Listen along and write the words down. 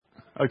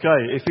Okay,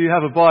 if you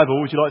have a Bible,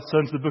 would you like to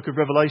turn to the book of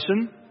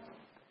Revelation?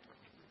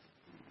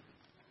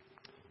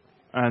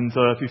 And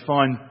if you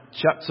find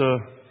chapter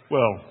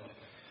 4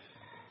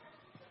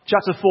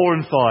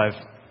 and 5.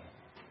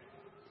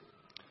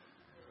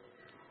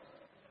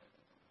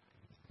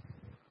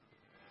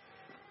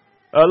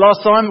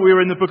 Last time we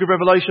were in the book of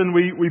Revelation,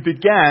 we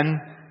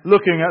began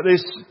looking at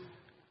this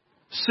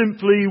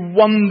simply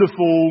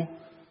wonderful,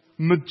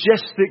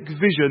 majestic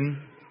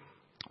vision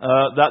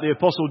that the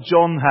Apostle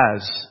John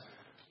has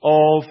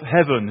of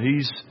heaven.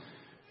 He's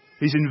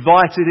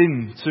invited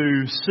in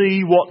to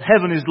see what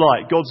heaven is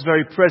like, God's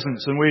very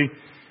presence. And we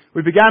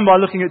began by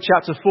looking at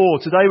chapter 4.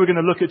 Today we're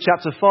going to look at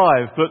chapter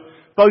 5, but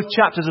both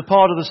chapters are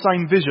part of the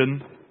same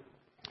vision.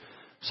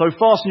 So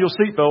fasten your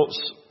seatbelts.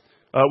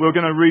 We're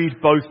going to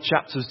read both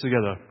chapters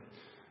together.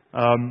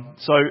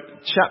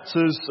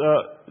 Chapter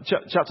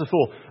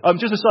 4.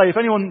 Just to say, if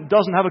anyone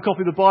doesn't have a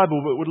copy of the Bible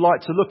but would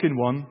like to look in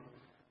one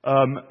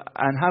and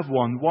have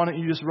one, why don't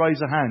you just raise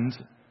a hand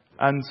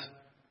and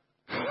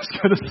I was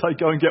going to say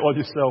go and get one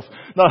yourself.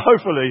 No,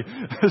 hopefully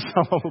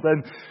someone will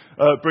then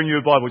bring you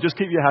a Bible. Just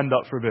keep your hand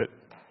up for a bit.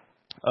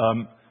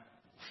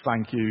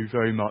 Thank you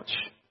very much.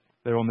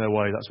 They're on their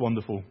way. That's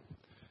wonderful.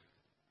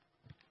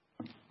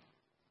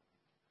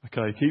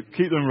 Okay,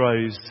 keep them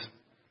raised.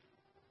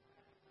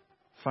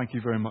 Thank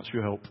you very much for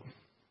your help.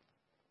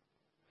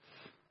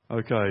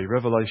 Okay,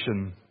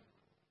 Revelation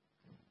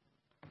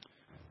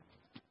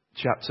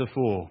chapter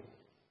 4.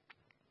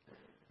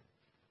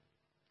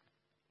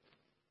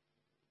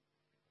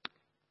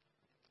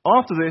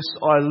 After this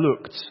I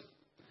looked,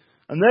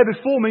 and there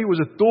before me was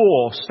a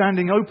door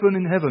standing open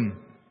in heaven.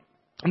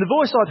 And the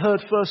voice I'd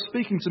heard first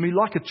speaking to me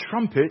like a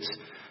trumpet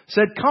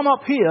said, "Come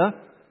up here,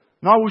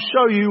 and I will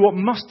show you what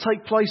must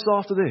take place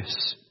after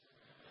this."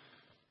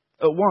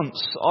 At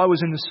once I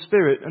was in the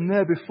Spirit, and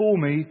there before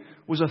me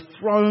was a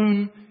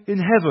throne in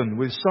heaven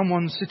with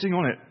someone sitting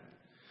on it.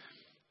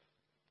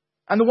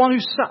 And the one who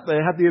sat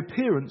there had the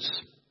appearance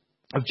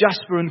of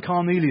jasper and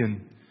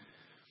carnelian.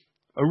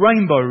 A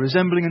rainbow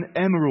resembling an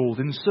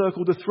emerald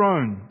encircled the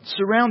throne.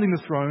 Surrounding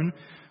the throne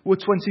were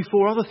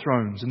 24 other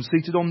thrones, and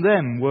seated on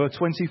them were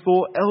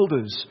 24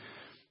 elders.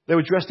 They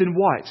were dressed in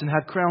white and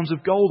had crowns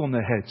of gold on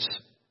their heads.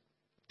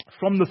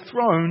 From the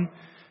throne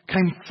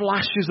came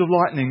flashes of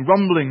lightning,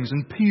 rumblings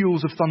and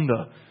peals of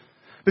thunder.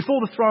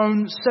 Before the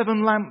throne,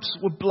 7 lamps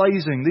were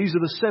blazing. These are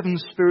the 7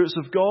 spirits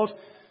of God.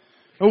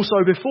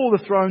 Also before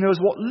the throne there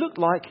was what looked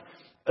like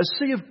a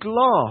sea of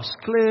glass,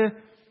 clear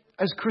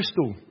as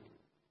crystal.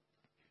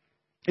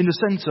 In the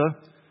centre,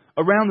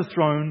 around the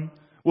throne,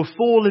 were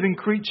 4 living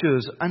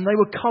creatures, and they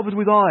were covered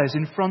with eyes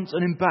in front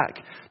and in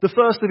back. The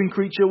first living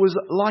creature was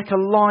like a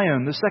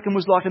lion, the second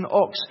was like an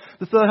ox,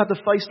 the third had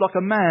the face like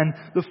a man,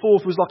 the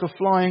fourth was like a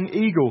flying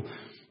eagle.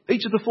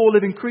 Each of the 4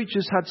 living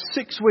creatures had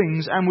 6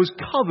 wings and was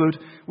covered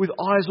with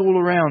eyes all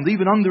around,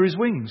 even under his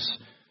wings.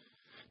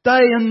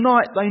 Day and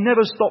night they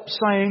never stopped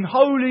saying,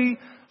 "Holy,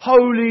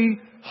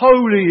 holy,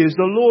 holy is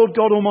the Lord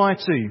God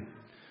Almighty,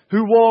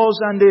 who was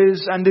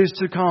and is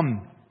to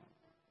come."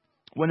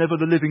 Whenever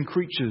the living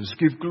creatures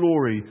give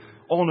glory,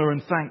 honour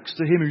and thanks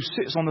to Him who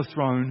sits on the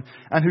throne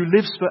and who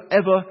lives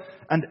forever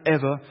and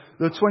ever,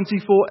 the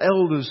 24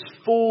 elders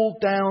fall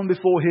down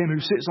before Him who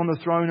sits on the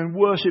throne and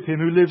worship Him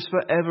who lives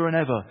forever and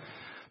ever.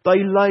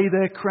 They lay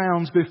their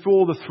crowns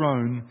before the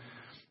throne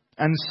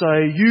and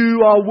say,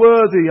 "You are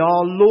worthy,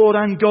 our Lord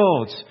and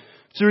God,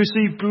 to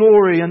receive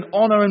glory and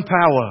honour and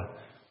power.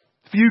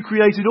 For you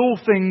created all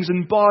things,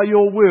 and by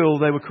your will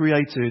they were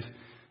created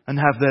and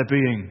have their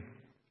being."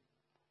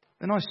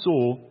 Then I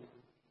saw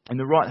in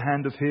the right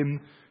hand of Him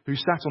who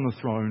sat on the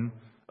throne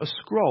a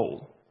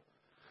scroll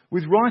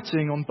with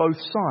writing on both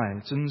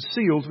sides and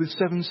sealed with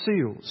 7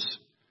 seals.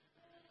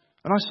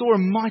 And I saw a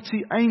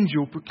mighty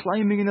angel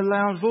proclaiming in a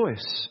loud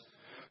voice,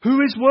 "Who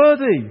is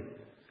worthy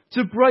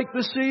to break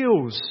the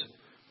seals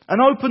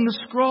and open the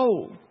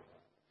scroll?"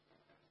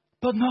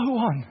 But no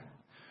one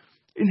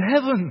in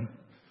heaven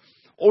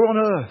or on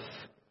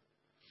earth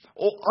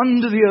or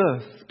under the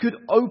earth could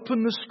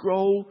open the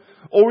scroll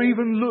or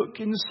even look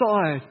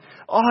inside.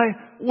 I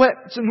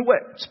wept and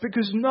wept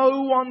because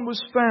no one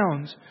was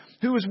found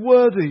who was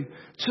worthy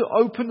to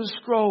open the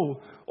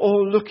scroll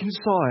or look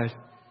inside.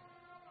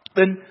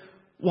 Then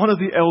one of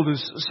the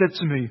elders said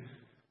to me,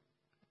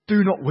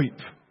 "Do not weep.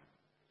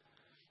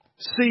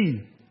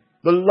 See,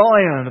 the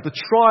Lion of the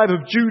tribe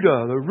of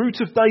Judah, the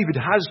Root of David,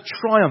 has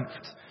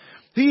triumphed.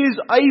 He is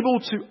able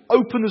to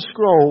open the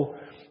scroll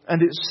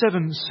and its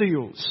 7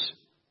 seals."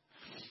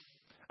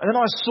 And then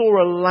I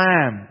saw a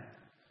lamb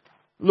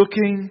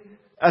looking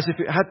as if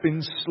it had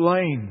been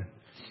slain,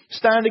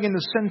 standing in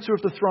the centre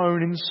of the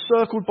throne,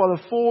 encircled by the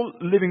 4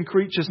 living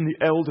creatures and the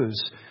elders.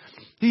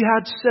 He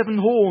had 7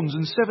 horns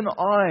and 7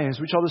 eyes,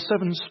 which are the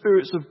 7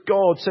 spirits of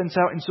God sent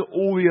out into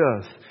all the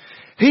earth.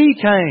 He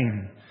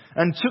came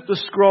and took the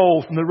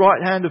scroll from the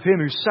right hand of Him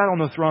who sat on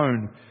the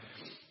throne.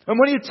 And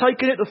when He had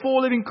taken it, the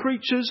 4 living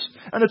creatures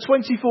and the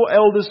 24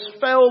 elders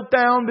fell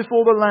down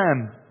before the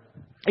Lamb.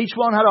 Each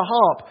one had a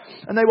harp,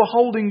 and they were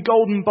holding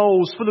golden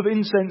bowls full of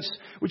incense,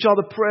 which are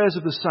the prayers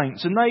of the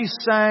saints. And they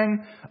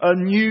sang a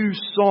new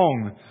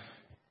song.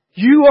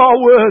 You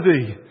are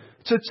worthy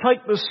to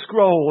take the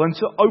scroll and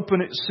to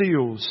open its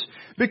seals,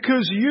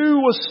 because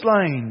you were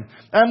slain,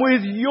 and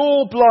with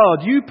your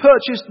blood you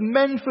purchased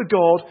men for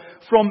God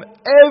from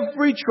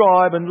every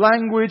tribe and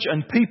language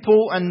and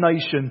people and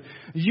nation.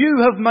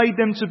 You have made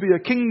them to be a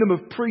kingdom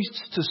of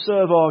priests to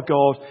serve our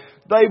God.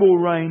 They will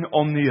reign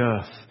on the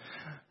earth.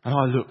 And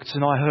I looked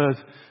and I heard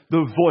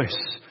the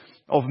voice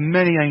of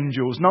many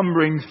angels,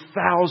 numbering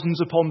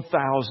thousands upon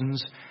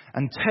thousands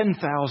and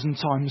 10,000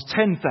 times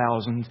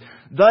 10,000.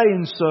 They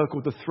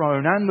encircled the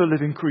throne and the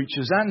living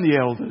creatures and the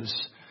elders.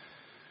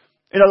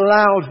 In a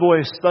loud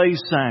voice they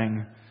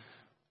sang,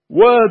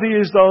 "Worthy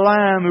is the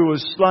Lamb who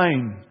was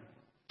slain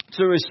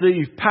to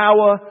receive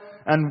power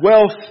and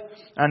wealth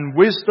and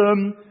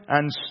wisdom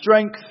and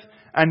strength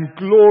and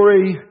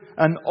glory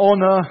and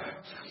honour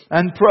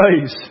and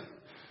praise."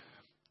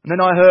 And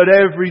then I heard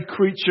every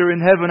creature in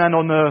heaven and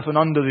on earth and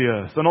under the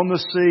earth and on the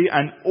sea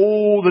and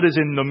all that is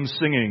in them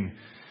singing,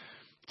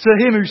 "To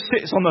him who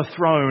sits on the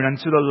throne and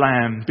to the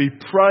Lamb be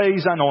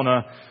praise and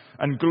honour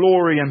and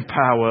glory and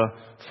power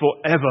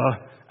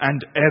forever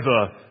and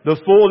ever."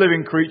 The four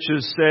living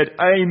creatures said,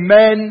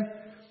 "Amen."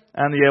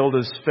 And the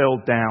elders fell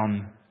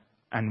down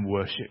and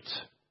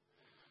worshipped.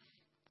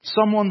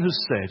 Someone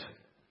has said,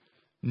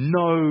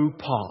 no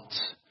part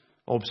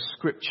of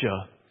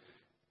Scripture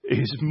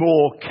is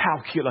more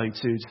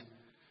calculated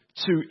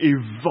to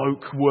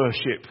evoke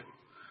worship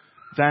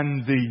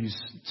than these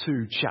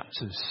two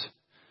chapters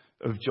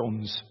of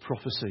John's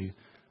prophecy.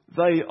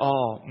 They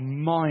are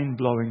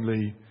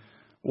mind-blowingly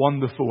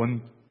wonderful.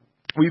 And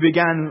we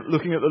began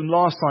looking at them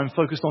last time,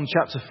 focused on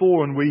chapter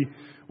 4, and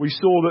we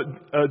saw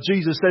that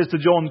Jesus says to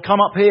John, "Come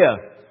up here."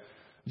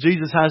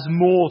 Jesus has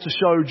more to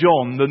show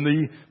John than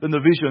the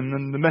vision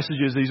and the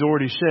messages he's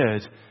already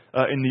shared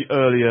in the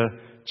earlier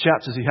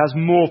chapters. He has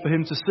more for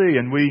him to see.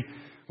 And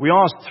we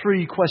asked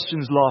 3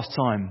 questions last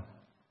time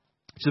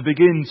to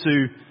begin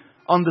to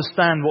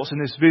understand what's in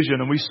this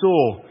vision. And we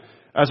saw,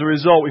 as a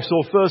result,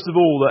 first of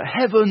all that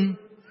heaven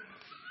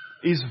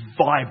is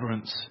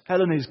vibrant.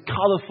 Heaven is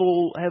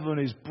colourful. Heaven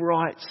is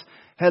bright.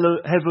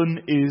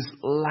 Heaven is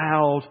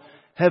loud.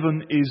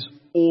 Heaven is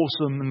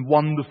awesome and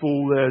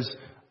wonderful. There's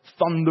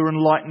thunder and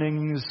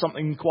lightning. There's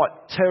something quite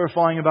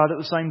terrifying about it at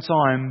the same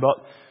time.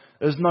 But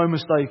there's no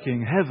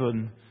mistaking,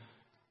 heaven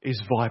is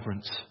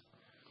vibrant.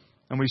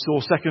 And we saw,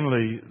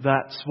 secondly,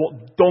 that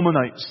what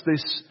dominates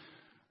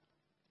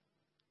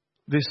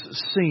this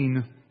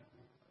scene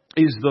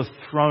is the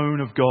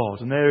throne of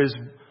God. And there is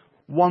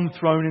one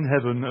throne in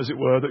heaven, as it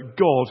were, that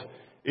God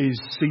is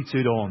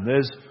seated on.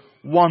 There's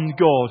one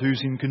God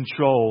who's in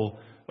control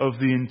of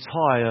the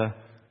entire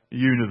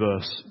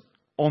universe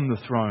on the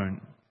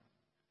throne.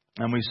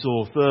 And we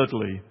saw,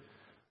 thirdly,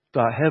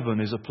 that heaven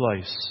is a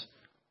place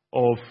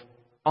of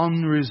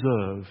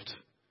unreserved,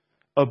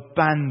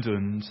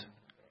 abandoned,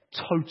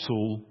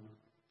 total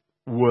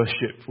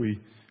worship. We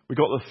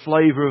got the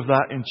flavour of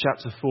that in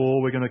chapter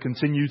 4. We're going to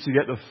continue to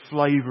get the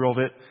flavour of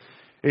it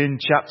in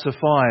chapter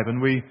 5.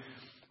 And we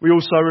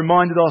also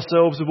reminded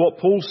ourselves of what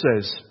Paul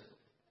says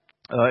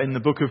in the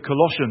book of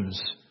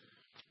Colossians,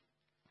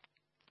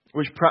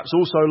 which perhaps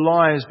also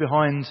lies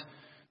behind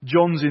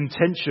John's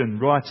intention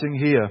writing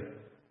here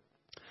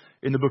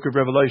in the book of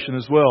Revelation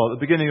as well. At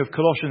the beginning of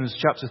Colossians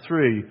chapter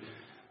 3,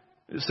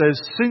 it says,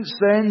 "Since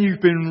then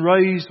you've been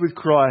raised with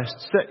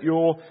Christ. Set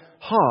your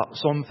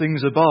hearts on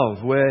things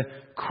above, where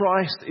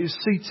Christ is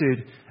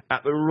seated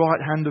at the right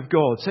hand of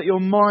God. Set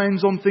your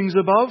minds on things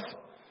above,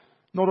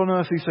 not on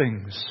earthly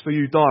things. For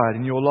you died,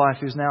 and your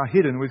life is now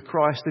hidden with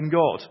Christ in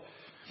God."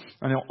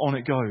 And on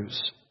it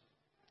goes.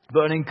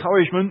 But an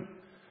encouragement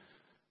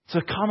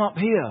to come up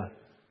here,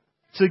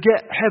 to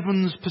get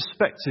heaven's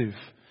perspective,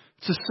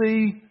 to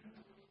see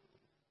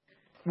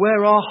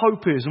where our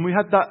hope is. And we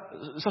had that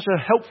such a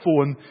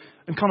helpful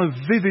and kind of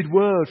vivid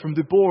word from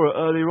Deborah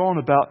earlier on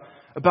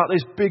about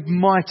this big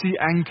mighty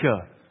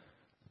anchor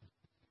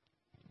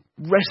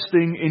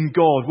resting in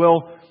God.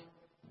 Well,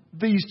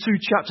 these 2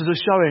 chapters are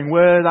showing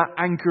where that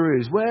anchor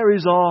is. Where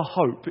is our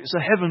hope? It's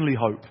a heavenly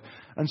hope.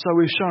 And so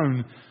we're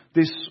shown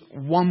this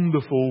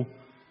wonderful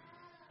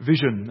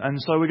vision. And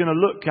so we're going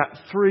to look at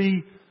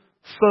 3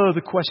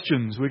 further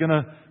questions. We're going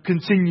to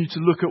continue to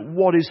look at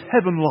what is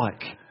heaven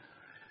like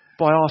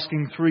by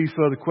asking 3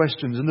 further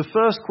questions. And the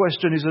first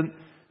question is an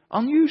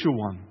unusual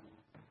one.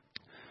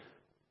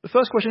 The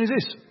first question is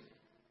this: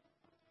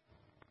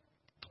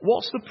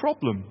 what's the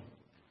problem?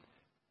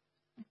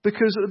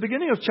 Because at the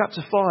beginning of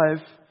chapter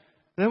 5,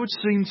 there would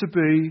seem to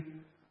be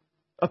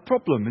a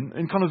problem.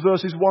 In kind of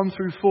verses 1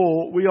 through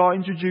 4, we are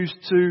introduced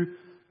to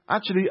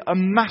actually a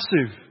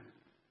massive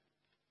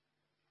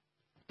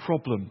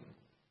problem.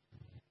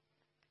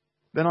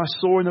 "Then I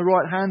saw in the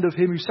right hand of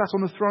him who sat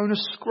on the throne a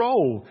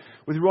scroll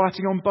with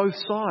writing on both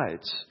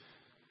sides.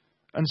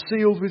 and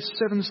sealed with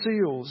 7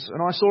 seals.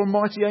 And I saw a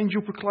mighty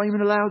angel proclaim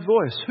in a loud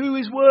voice, "Who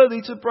is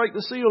worthy to break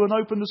the seal and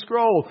open the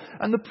scroll?"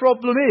 And the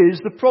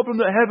problem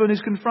that heaven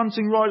is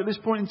confronting right at this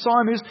point in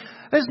time is,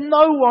 there's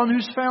no one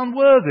who's found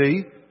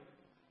worthy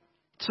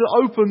to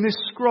open this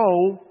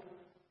scroll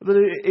that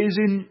is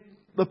in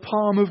the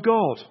palm of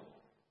God.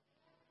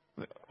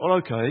 Well,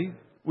 okay,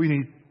 we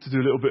need to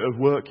do a little bit of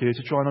work here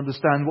to try and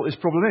understand what this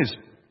problem is.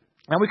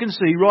 And we can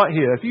see right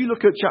here, if you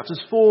look at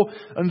chapters 4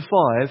 and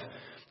 5,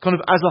 kind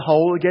of as a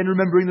whole, again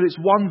remembering that it's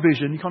one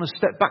vision, you kind of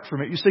step back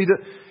from it, you see that,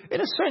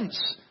 in a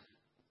sense,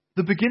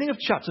 the beginning of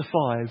chapter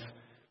 5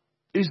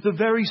 is the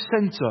very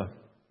centre.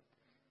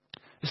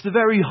 It's the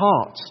very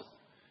heart.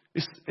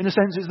 In a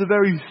sense, it's the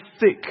very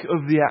thick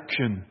of the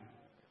action.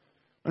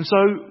 And so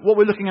what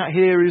we're looking at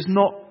here is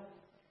not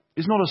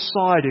a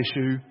side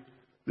issue.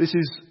 This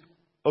is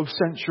of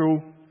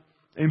central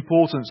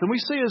importance. And we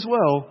see as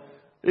well,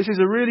 this is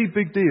a really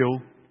big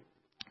deal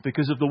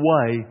because of the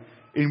way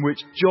in which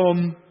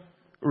John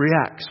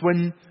reacts.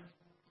 When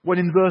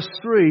in verse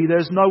 3,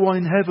 there's no one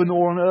in heaven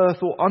or on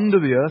earth or under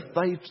the earth,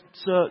 they've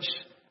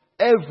searched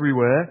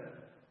everywhere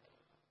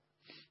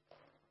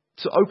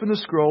to open the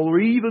scroll or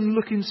even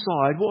look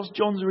inside. What's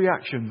John's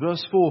reaction?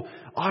 Verse 4,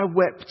 I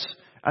wept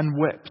and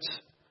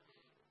wept.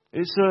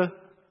 It's a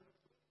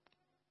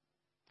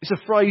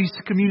phrase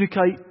to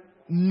communicate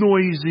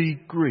noisy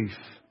grief.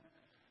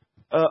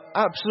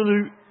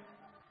 Absolute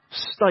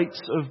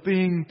states of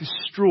being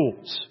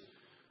distraught.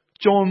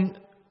 John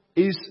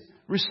is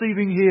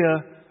receiving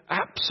here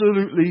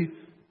absolutely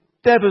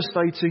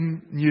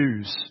devastating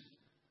news.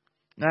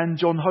 And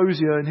John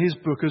Hosier in his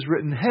book has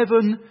written,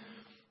 "Heaven,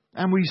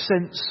 and we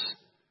sense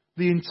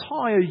the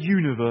entire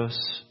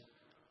universe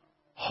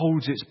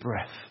holds its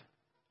breath."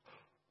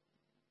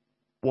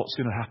 What's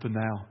going to happen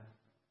now?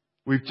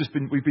 We've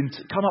been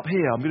come up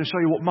here. I'm going to show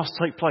you what must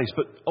take place,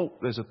 but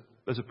there's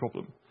a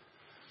problem.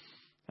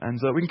 And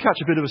we can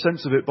catch a bit of a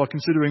sense of it by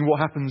considering what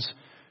happens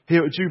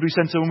here at Jubilee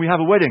Centre when we have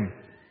a wedding.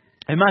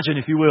 Imagine,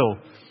 if you will,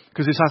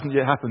 because this hasn't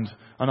yet happened,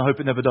 and I hope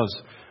it never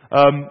does.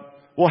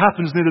 What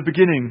happens near the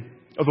beginning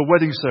of a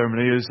wedding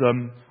ceremony is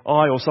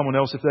I or someone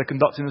else, if they're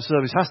conducting the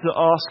service, has to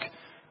ask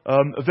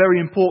a very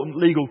important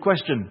legal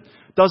question.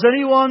 Does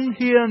anyone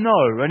here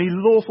know any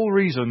lawful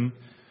reason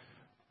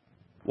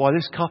why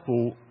this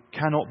couple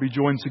cannot be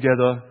joined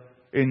together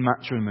in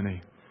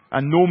matrimony?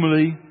 And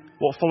normally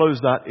what follows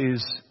that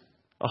is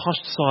a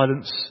hushed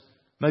silence,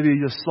 maybe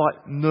a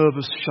slight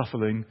nervous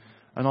shuffling,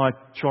 and I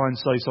try and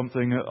say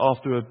something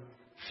after a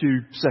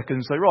few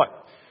seconds, say, right,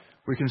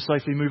 we can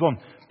safely move on.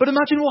 But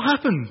imagine what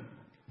happened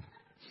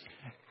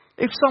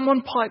if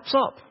someone pipes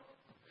up.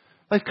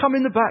 They've come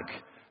in the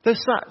back, they're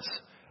sat,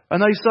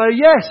 and they say,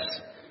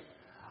 yes,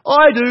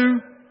 I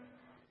do.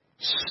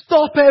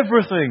 Stop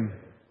everything.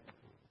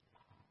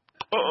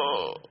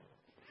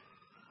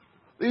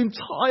 The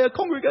entire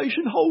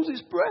congregation holds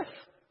its breath.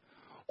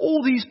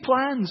 All these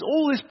plans,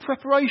 all this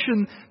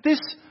preparation, this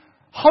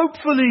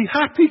hopefully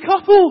happy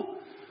couple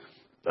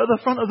at the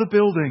front of the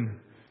building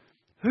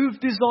who've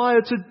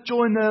desired to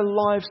join their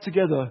lives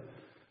together.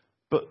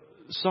 But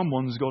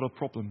someone's got a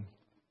problem.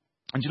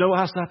 And do you know what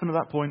has to happen at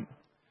that point?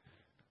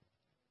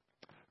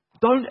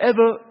 Don't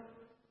ever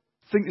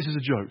think this is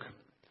a joke.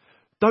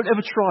 Don't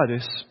ever try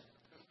this,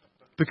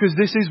 because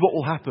this is what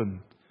will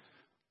happen.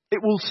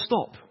 It will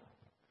stop.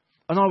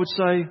 And I would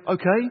say,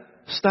 okay,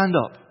 stand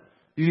up.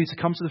 You need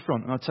to come to the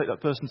front. And I'd take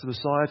that person to the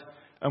side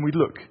and we'd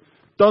look.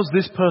 Does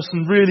this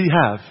person really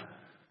have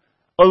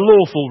a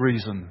lawful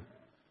reason?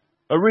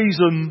 A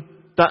reason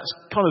that's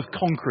kind of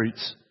concrete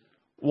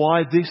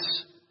why this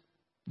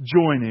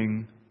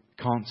joining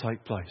can't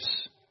take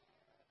place?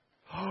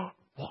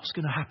 What's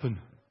going to happen?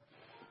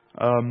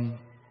 And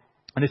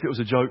if it was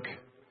a joke,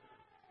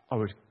 I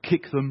would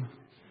kick them,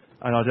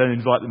 and I'd then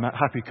invite the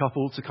happy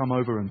couple to come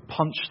over and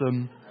punch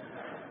them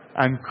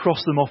and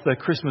cross them off their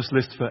Christmas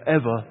list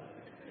forever.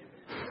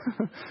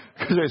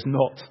 Because it's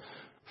not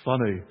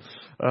funny.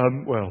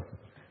 Well,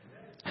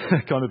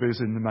 it kind of is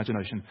in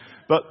imagination.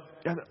 But,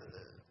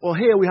 well,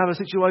 here we have a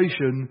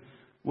situation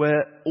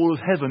where all of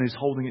heaven is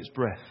holding its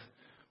breath,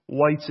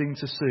 waiting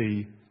to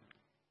see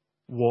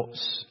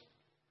what's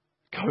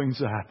going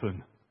to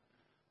happen.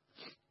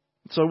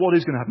 So what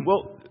is going to happen?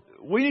 Well,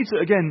 we need to,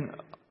 again,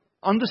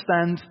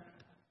 understand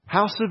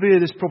how severe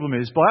this problem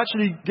is by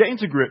actually getting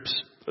to grips,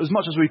 as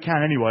much as we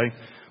can anyway,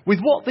 with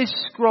what this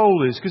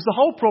scroll is. Because the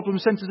whole problem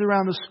centres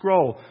around the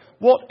scroll.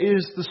 What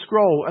is the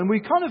scroll? And we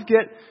kind of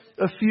get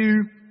a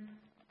few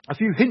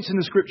hints in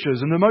the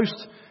Scriptures. And the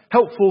most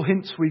helpful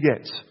hints we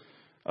get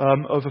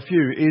of a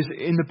few is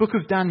in the book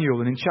of Daniel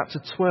and in chapter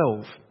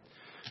 12.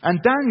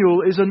 And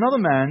Daniel is another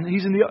man.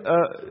 He's in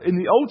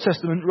the Old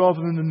Testament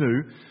rather than the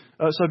New.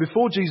 So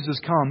before Jesus has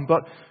come.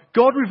 But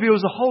God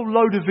reveals a whole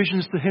load of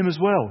visions to him as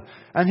well.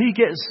 And he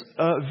gets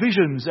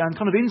visions and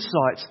kind of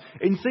insights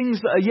in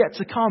things that are yet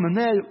to come. And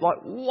they're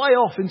like way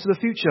off into the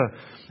future.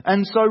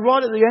 And so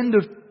right at the end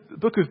of the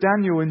book of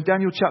Daniel, in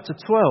Daniel chapter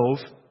 12,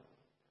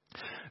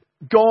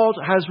 God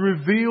has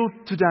revealed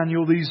to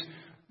Daniel these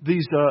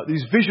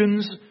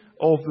visions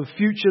of the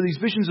future, these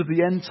visions of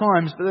the end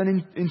times. But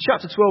then in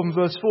chapter 12 and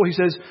verse 4 he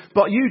says,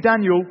 "But you,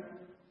 Daniel,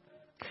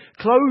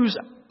 close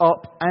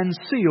up and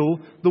seal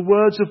the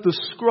words of the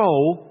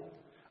scroll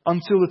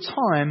until the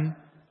time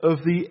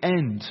of the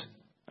end."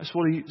 That's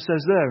what he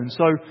says there. And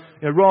so,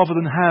 rather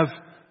than have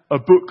a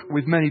book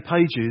with many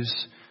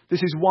pages,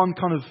 this is one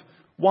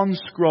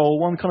scroll,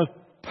 one kind of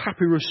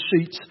papyrus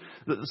sheet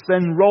that's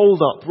then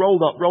rolled up,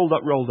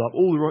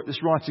 all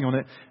this writing on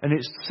it, and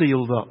it's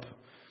sealed up.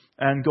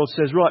 And God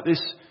says, right,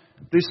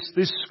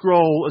 this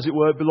scroll, as it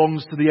were,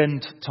 belongs to the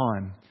end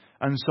time.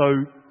 And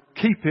so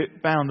keep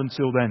it bound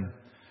until then.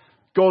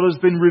 God has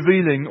been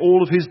revealing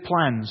all of His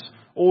plans,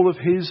 all of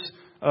His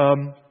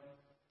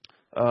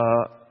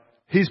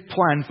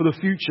plan for the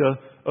future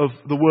of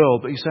the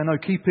world. But He's saying, no,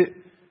 keep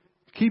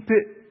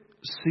it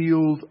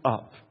sealed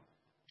up.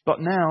 But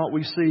now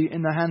we see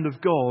in the hand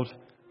of God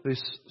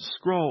this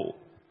scroll.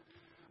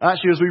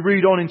 Actually, as we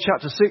read on in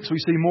chapter 6, we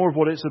see more of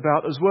what it's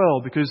about as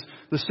well, because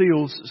the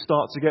seals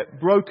start to get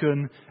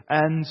broken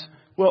and,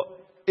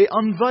 it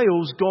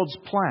unveils God's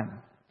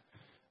plan.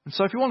 And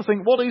so if you want to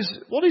think, what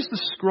is the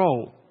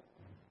scroll?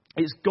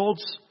 It's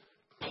God's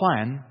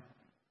plan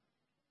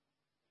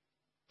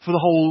for the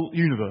whole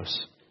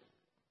universe.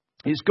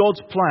 It's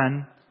God's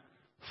plan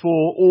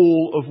for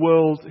all of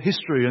world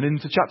history. And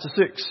into chapter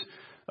 6,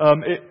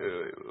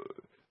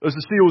 as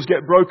the seals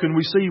get broken,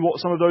 we see what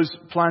some of those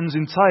plans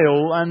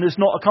entail, and it's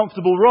not a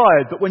comfortable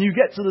ride. But when you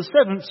get to the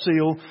 7th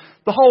seal,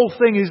 the whole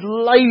thing is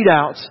laid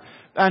out.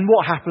 And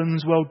what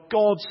happens? Well,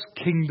 God's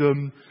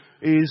kingdom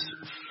is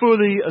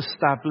fully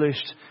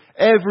established.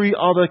 Every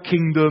other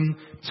kingdom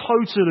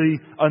totally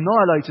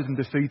annihilated and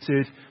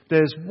defeated.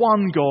 There's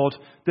one God,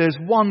 there's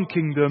one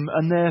kingdom,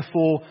 and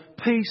therefore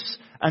peace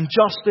and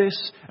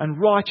justice and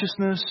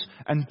righteousness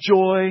and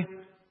joy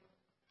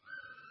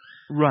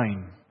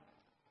reign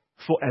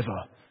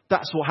forever.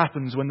 That's what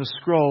happens when the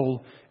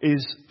scroll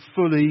is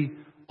fully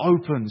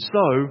open.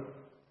 So,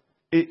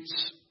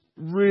 it's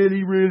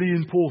really, really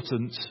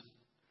important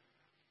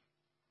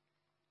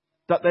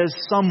that there's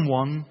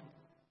someone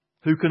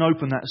who can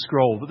open that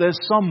scroll, that there's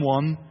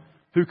someone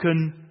who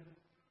can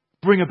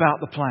bring about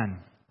the plan.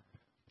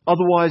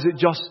 Otherwise it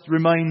just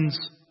remains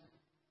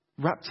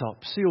wrapped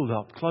up, sealed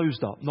up,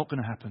 closed up. Not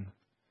going to happen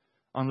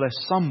unless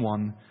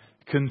someone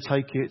can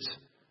take it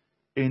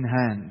in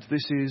hand.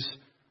 This is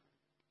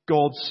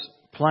God's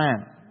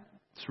plan.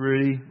 It's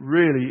really,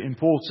 really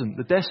important.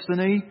 The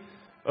destiny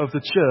of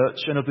the church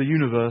and of the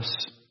universe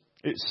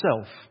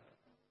itself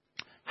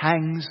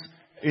hangs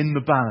in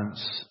the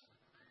balance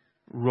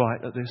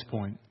right at this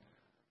point.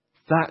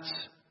 That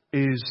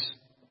is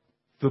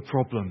the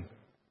problem.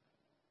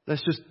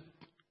 Let's just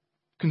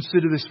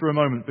consider this for a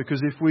moment,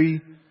 because if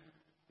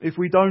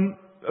we don't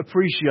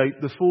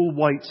appreciate the full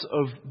weight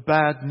of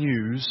bad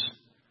news,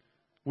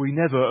 we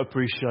never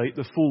appreciate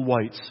the full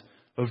weight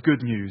of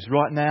good news.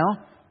 Right now,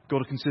 we've got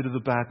to consider the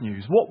bad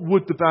news. What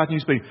would the bad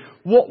news be?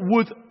 What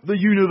would the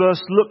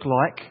universe look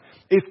like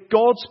if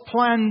God's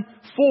plan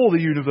for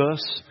the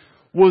universe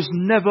was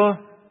never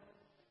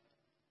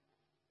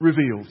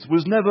revealed,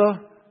 was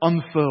never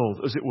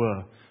unfurled, as it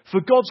were?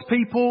 For God's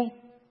people,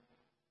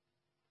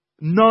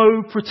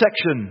 no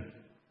protection.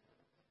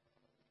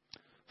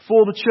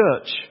 For the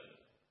church,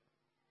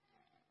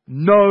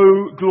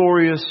 no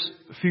glorious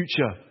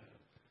future.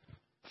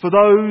 For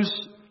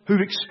those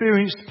who've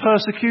experienced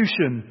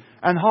persecution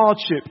and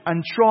hardship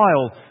and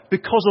trial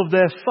because of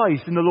their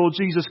faith in the Lord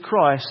Jesus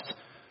Christ,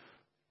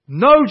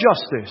 no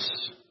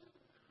justice,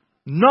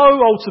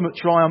 no ultimate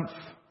triumph.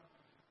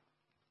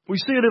 We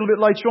see a little bit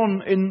later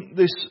on in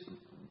this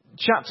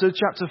chapter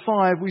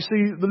 5, we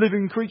see the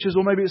living creatures,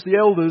 or maybe it's the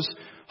elders,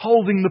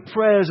 holding the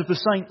prayers of the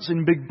saints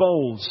in big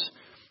bowls.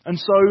 And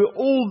so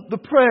all the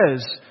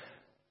prayers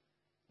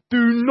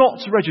do not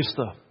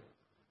register,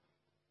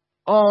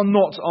 are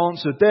not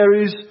answered. There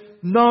is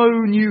no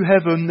new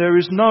heaven, there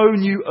is no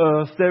new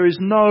earth, there is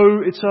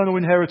no eternal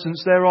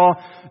inheritance, there are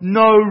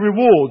no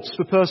rewards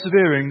for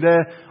persevering,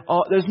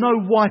 there's no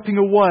wiping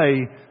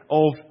away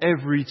of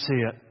every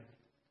tear.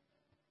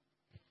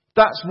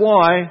 That's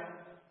why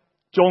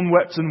John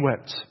wept and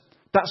wept.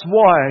 That's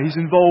why he's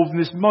involved in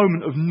this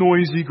moment of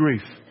noisy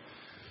grief.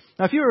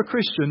 Now, if you're a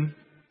Christian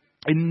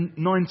in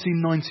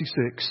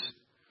 1996,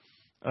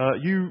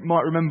 you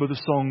might remember the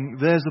song,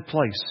 "There's a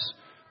Place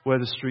Where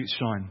the Streets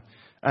Shine."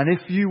 And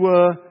if you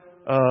were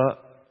a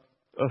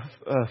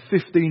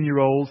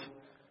 15-year-old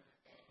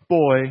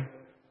boy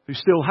who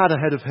still had a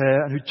head of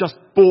hair and who just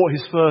bought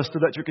his first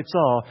electric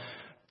guitar,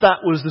 that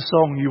was the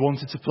song you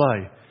wanted to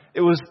play.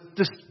 It was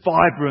this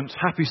vibrant,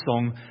 happy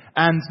song,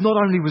 and not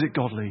only was it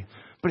godly,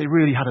 but it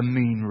really had a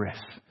mean riff.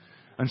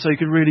 And so you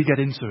could really get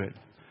into it.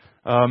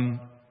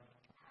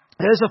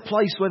 There's a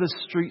place where the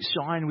streets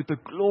shine with the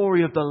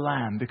glory of the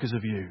Lamb because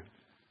of you.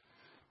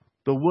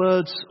 The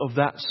words of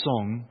that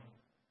song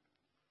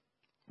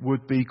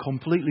would be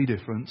completely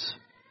different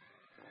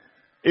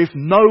if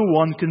no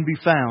one can be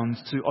found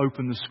to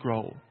open the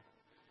scroll.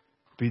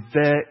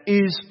 There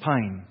is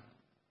pain.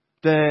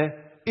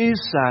 There is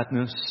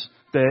sadness.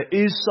 There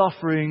is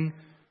suffering.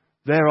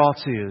 there are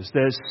tears.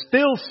 There's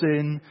still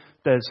sin.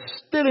 There's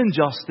still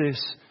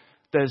injustice.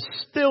 There's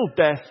still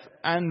death.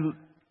 And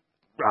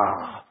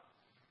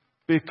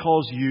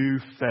because you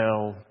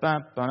fell. Ba,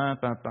 ba,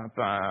 ba, ba,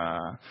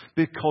 ba.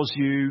 Because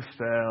you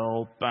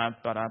fell. Ba,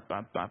 ba, ba,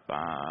 ba, ba,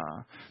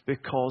 ba.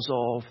 Because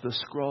of the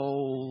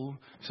scroll.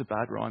 It's a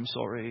bad rhyme,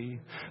 sorry.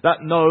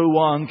 That no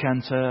one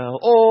can tell.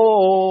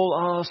 All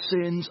our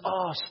sins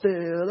are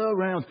still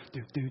around.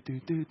 Do, do, do,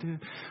 do, do.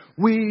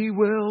 We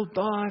will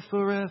die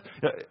forever.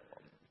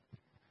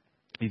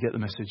 You get the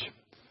message.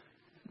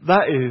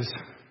 That is...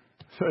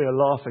 You're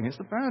laughing. It's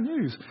the bad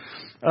news.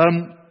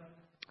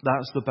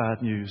 That's the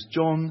bad news.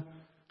 John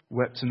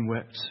wept and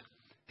wept.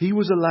 He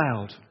was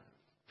allowed,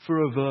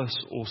 for a verse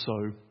or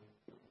so,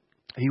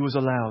 he was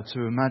allowed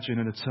to imagine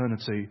an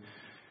eternity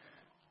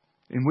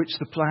in which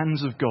the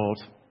plans of God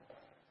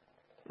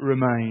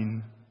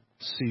remain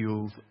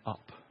sealed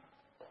up.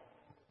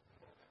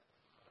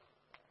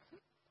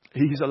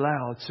 He's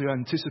allowed to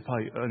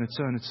anticipate an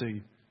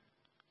eternity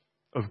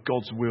of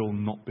God's will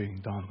not being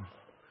done.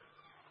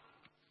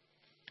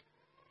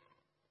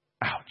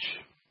 Ouch.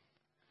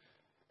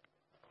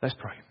 Let's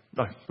pray.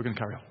 No, we're going to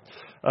carry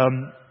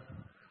on.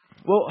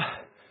 Well,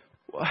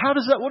 what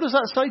does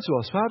that say to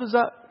us? How does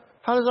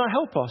that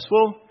help us?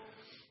 Well,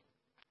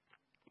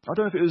 I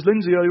don't know if it was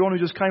Lindsay earlier on who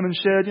just came and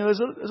shared, there's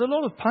a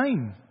lot of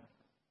pain.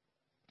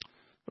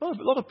 A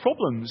lot of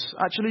problems.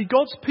 Actually,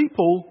 God's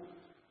people,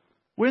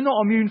 we're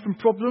not immune from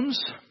problems.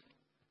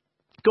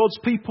 God's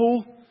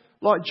people,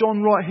 like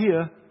John right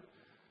here,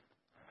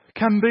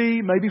 can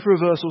be, maybe for a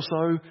verse or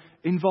so,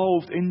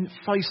 involved in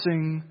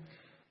facing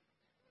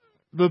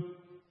the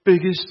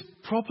biggest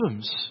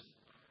problems.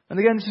 And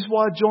again, this is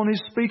why John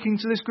is speaking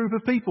to this group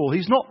of people.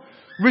 He's not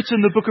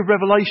written the book of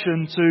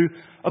Revelation to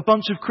a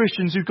bunch of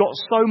Christians who've got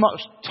so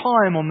much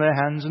time on their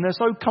hands and they're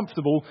so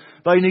comfortable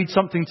they need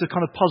something to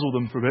kind of puzzle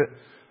them for a bit.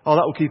 Oh,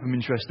 that will keep them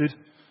interested.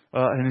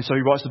 And so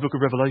he writes the book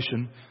of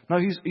Revelation. No,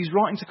 he's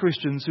writing to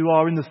Christians who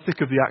are in the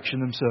thick of the action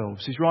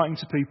themselves. He's writing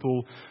to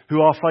people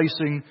who are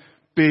facing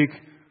big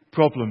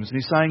problems. And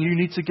he's saying you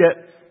need to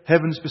get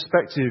heaven's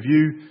perspective.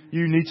 You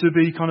need to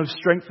be kind of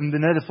strengthened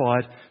and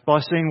edified by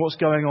seeing what's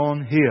going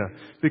on here.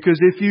 Because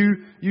if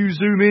you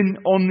zoom in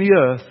on the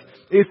earth,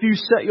 if you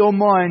set your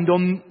mind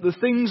on the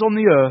things on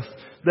the earth,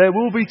 there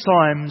will be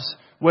times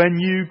when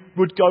you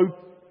would go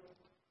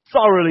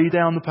thoroughly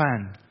down the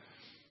pan.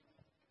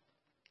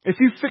 If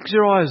you fix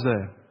your eyes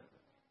there.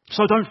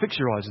 So don't fix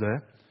your eyes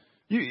there.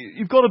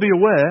 You've got to be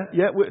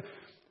aware,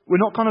 we're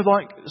not kind of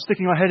like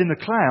sticking our head in the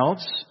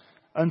clouds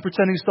and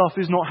pretending stuff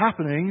is not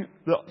happening,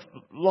 that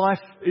life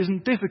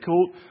isn't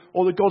difficult,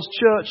 or that God's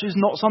church is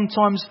not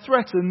sometimes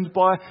threatened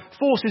by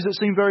forces that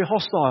seem very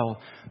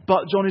hostile.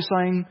 But John is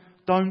saying,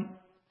 don't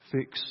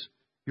fix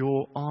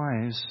your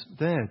eyes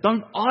there.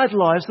 Don't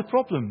idolize the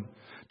problem.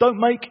 Don't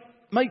make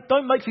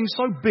things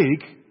so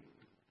big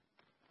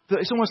that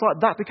it's almost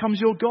like that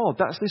becomes your God.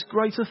 That's this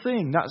greater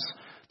thing.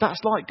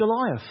 That's like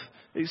Goliath.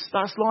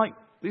 That's like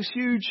this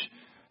huge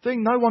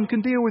thing. No one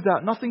can deal with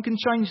that. Nothing can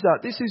change that.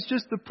 This is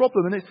just the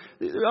problem. And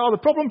the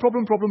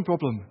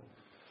problem.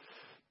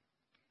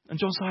 And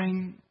John's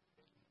saying,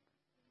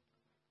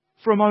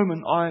 for a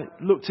moment, I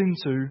looked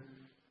into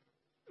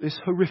this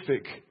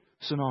horrific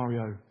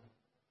scenario.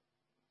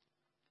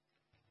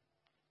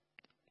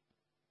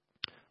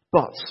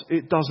 But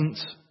it doesn't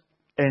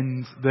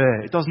end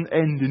there. It doesn't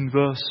end in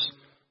verse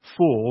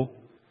 4.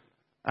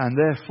 And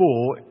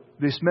therefore,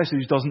 this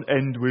message doesn't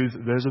end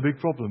with, there's a big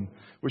problem,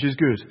 which is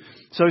good.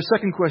 So,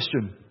 second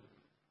question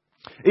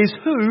is,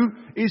 who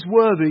is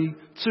worthy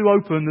to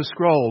open the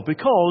scroll?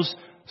 Because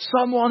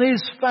someone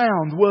is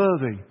found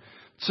worthy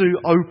to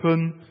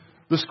open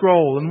the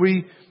scroll. And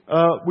we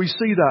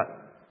see that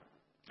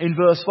in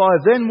verse 5.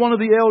 Then one of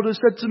the elders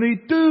said to me,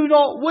 do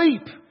not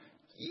weep.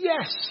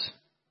 Yes.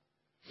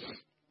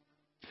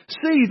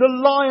 See,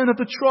 the Lion of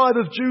the tribe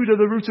of Judah,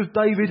 the Root of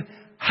David,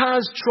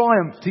 has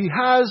triumphed. He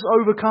has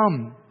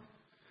overcome.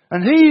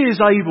 And he is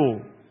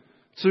able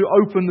to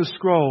open the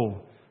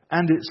scroll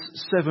and its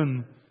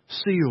 7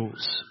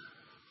 seals.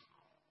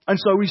 And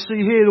so we see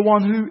here the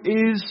one who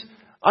is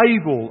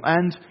able.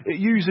 And it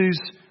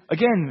uses,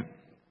 again,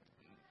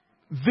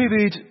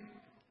 vivid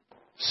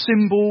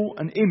symbol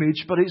and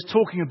image, but it's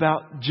talking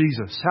about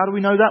Jesus. How do we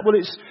know that? Well,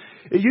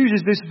 it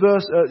uses this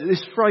verse,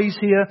 this phrase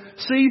here,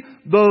 see,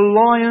 the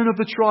Lion of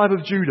the tribe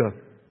of Judah.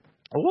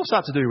 Well, what's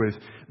that to do with?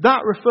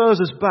 That refers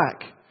us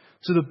back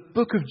to the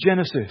book of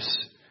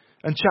Genesis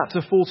and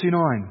chapter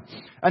 49.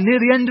 And near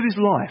the end of his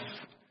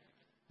life,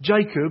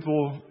 Jacob,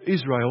 or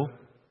Israel,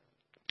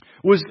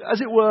 was,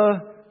 as it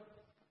were,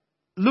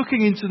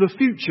 looking into the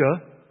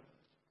future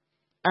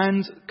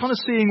and kind of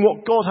seeing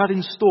what God had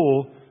in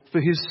store for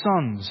his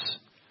sons.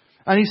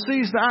 And he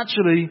sees that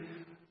actually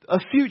a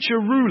future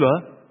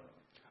ruler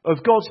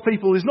of God's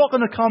people is not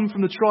going to come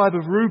from the tribe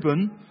of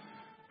Reuben,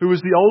 who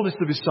was the oldest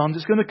of his sons.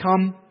 It's going to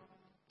come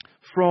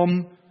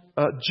from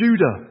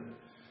Judah.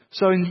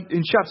 So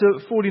in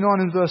chapter 49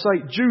 and verse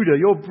 8, Judah,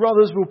 your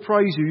brothers will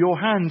praise you. Your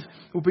hand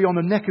will be on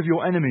the neck of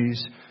your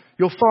enemies.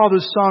 Your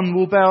father's son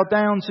will bow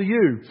down to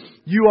you.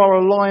 You are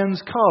a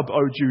lion's cub, O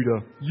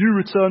Judah. You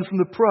return from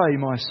the prey,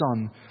 my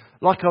son.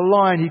 Like a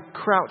lion, he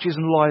crouches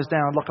and lies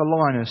down like a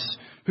lioness.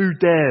 Who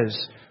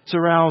dares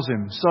to rouse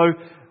him? So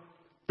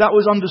that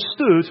was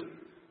understood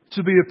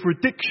to be a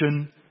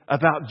prediction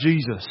about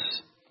Jesus.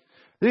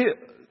 The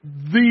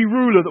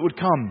ruler that would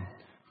come,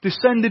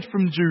 descended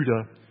from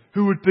Judah,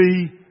 who would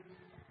be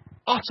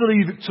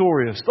utterly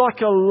victorious,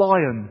 like a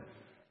lion,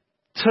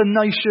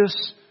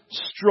 tenacious,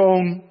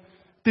 strong,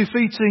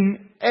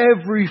 defeating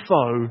every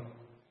foe.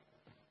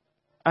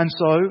 And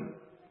so,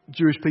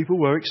 Jewish people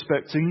were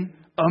expecting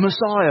a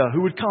Messiah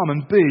who would come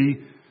and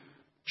be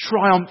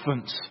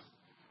triumphant.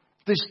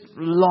 This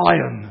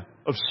lion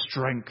of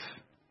strength.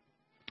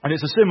 And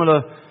it's a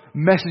similar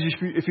message,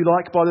 if you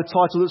like, by the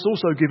title that's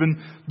also given,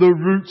 the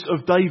root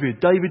of David.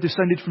 David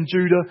descended from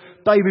Judah.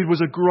 David was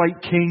a great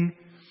king.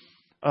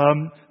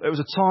 There was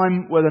a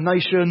time where the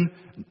nation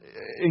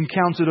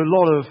encountered a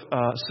lot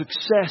of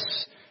success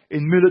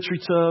in military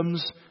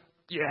terms.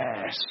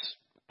 Yes,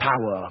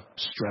 power,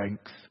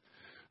 strength.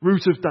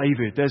 Root of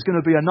David. There's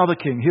going to be another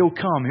king. He'll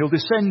come. He'll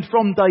descend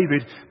from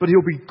David, but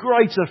he'll be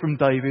greater from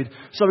David.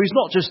 So he's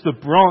not just the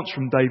branch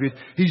from David,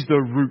 he's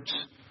the root.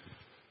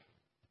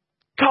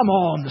 Come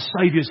on, the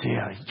Saviour's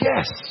here.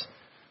 Yes!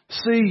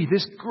 See,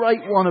 this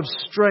great one of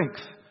strength.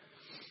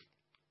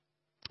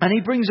 And he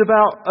brings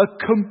about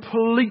a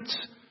complete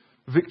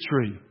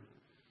victory.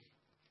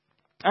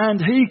 And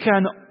he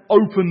can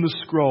open the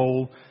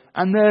scroll,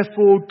 and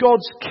therefore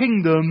God's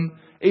kingdom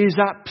is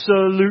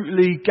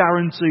absolutely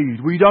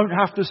guaranteed. We don't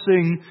have to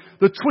sing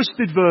the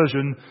twisted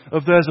version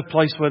of There's a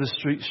Place Where the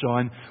Streets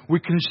Shine. We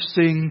can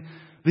sing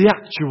the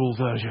actual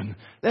version.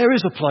 There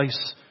is a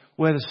place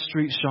where the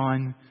streets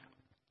shine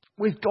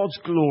with God's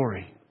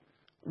glory.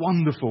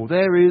 Wonderful.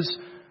 There is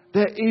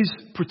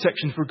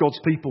protection for God's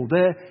people.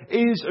 There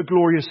is a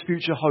glorious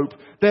future hope.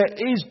 There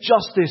is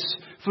justice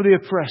for the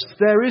oppressed.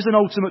 There is an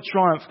ultimate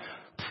triumph.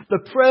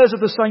 The prayers of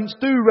the saints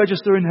do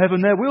register in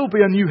heaven. There will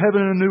be a new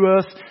heaven and a new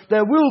earth.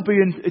 There will be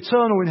an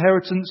eternal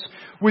inheritance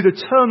with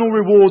eternal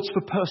rewards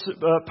for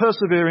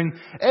persevering.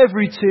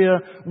 Every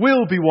tear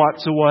will be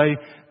wiped away.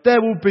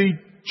 There will be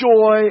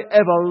joy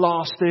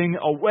everlasting,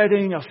 a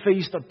wedding, a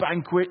feast, a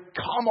banquet.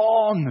 Come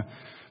on!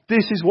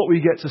 This is what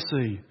we get to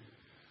see.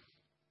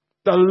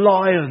 The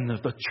Lion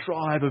of the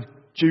tribe of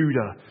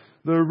Judah,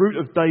 the root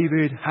of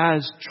David,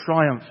 has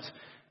triumphed.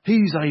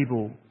 He's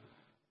able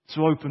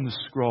to open the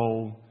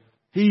scroll.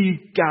 He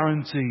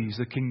guarantees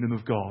the kingdom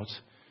of God.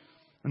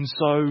 And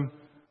so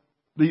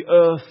the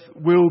earth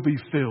will be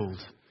filled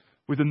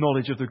with the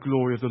knowledge of the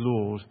glory of the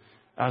Lord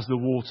as the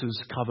waters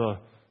cover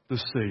the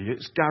sea.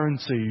 It's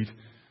guaranteed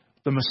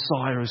the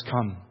Messiah has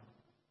come.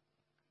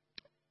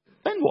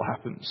 Then what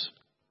happens?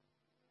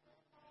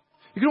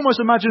 You can almost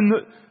imagine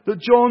that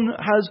John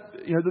has,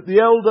 that the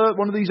elder,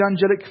 one of these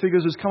angelic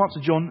figures, has come up to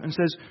John and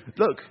says,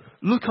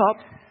 look up,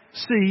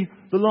 see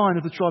the Lion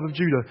of the tribe of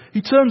Judah.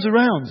 He turns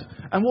around,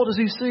 and what does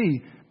he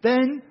see?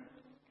 Then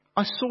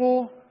I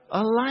saw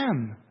a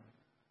lamb.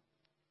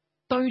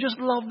 Don't you just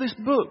love this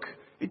book?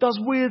 It does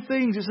weird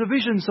things. It's a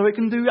vision, so it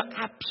can do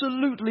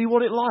absolutely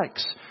what it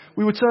likes.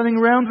 We were turning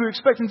around, we were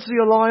expecting to see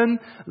a lion.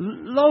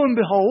 Lo and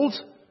behold,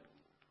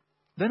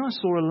 then I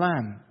saw a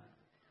lamb,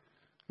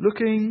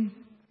 looking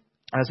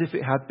as if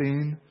it had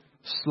been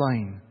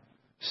slain,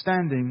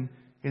 standing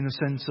in the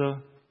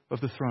centre of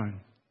the throne.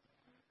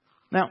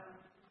 Now,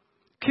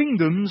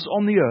 kingdoms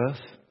on the earth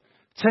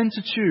tend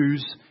to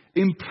choose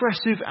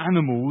impressive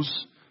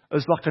animals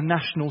as like a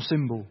national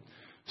symbol.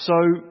 So,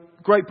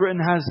 Great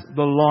Britain has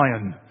the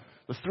lion,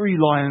 the 3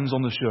 lions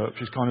on the shirt,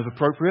 which is kind of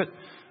appropriate.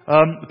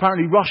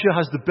 Apparently Russia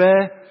has the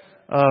bear.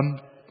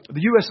 The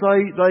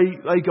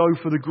USA, they go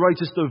for the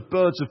greatest of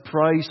birds of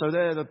prey, so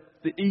they're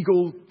the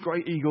eagle,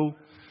 great eagle.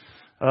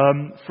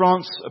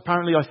 France,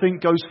 apparently, I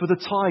think, goes for the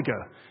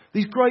tiger.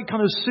 These great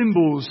kind of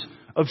symbols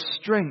of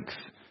strength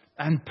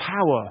and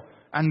power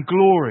and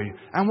glory.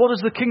 And what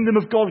does the kingdom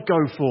of God go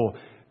for?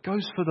 It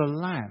goes for the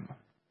lamb.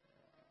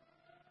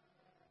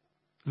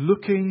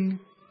 Looking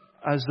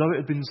as though it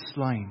had been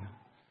slain.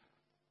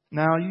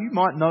 Now, you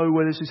might know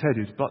where this is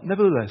headed, but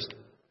nevertheless,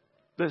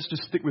 let's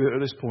just stick with it at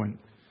this point.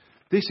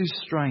 This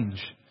is strange.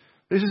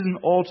 This is an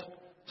odd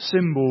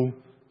symbol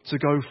to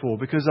go for,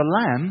 because a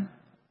lamb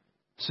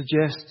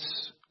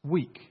suggests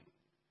weak.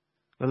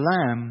 The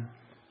lamb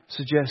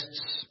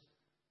suggests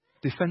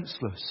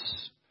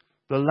defenseless.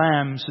 The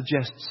lamb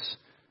suggests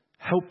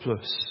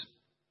helpless.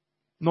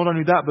 Not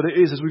only that, but it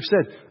is, as we've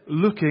said,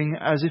 looking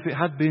as if it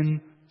had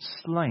been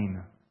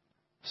slain,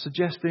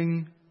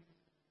 suggesting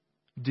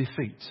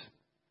defeat.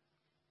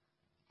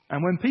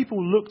 And when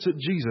people looked at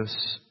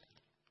Jesus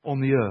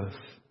on the earth,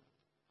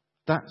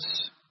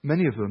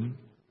 many of them,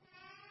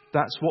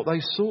 that's what they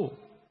saw.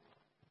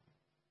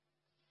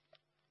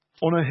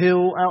 On a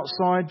hill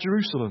outside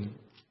Jerusalem.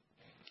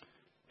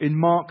 In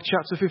Mark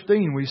chapter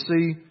 15, we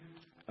see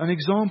an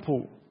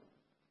example.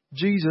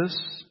 Jesus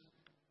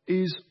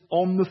is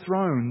on the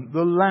throne,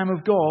 the Lamb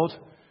of God,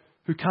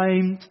 who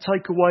came to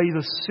take away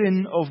the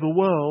sin of the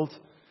world,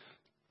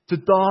 to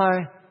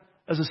die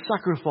as a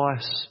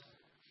sacrifice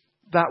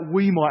that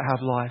we might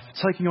have life,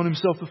 taking on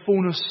himself the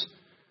fullness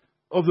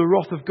of the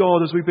wrath of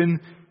God, as we've been,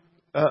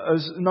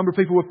 as a number of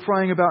people were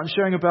praying about and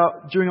sharing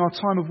about during our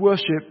time of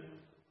worship.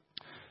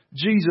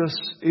 Jesus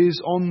is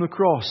on the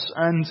cross,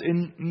 and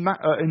in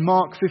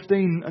Mark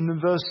 15 and in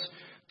verse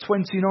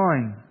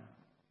 29,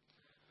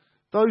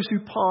 those who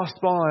passed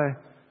by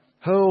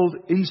hurled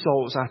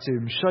insults at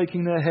him,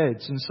 shaking their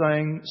heads and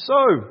saying,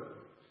 "So,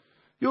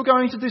 you're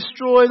going to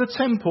destroy the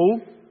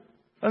temple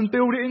and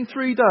build it in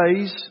 3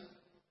 days?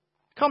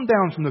 Come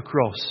down from the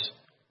cross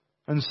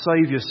and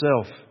save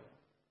yourself."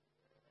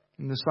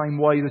 In the same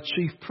way, the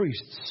chief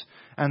priests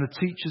and the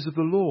teachers of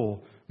the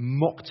law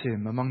mocked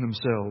him among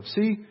themselves.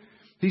 He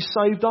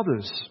saved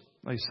others,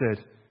 they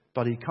said,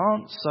 but he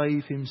can't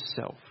save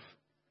himself.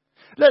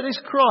 Let this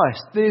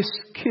Christ, this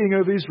King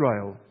of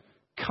Israel,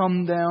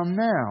 come down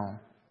now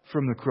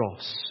from the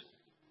cross,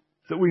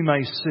 that we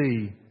may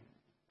see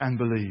and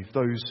believe.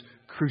 Those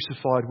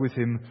crucified with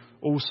him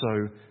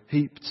also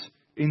heaped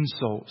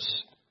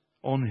insults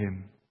on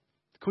him.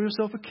 Call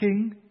yourself a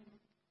king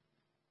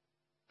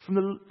from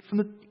the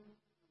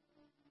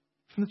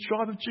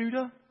tribe of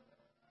Judah,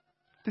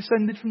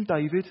 descended from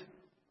David.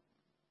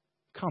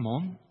 Come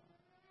on.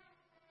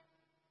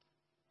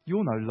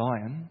 You're no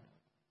lion.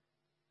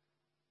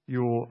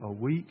 You're a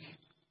weak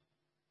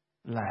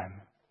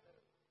lamb.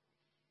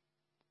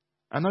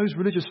 And those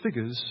religious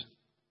figures,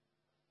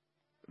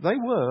 they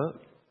were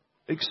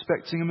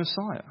expecting a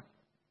Messiah.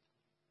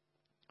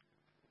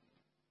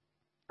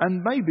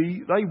 And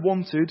maybe they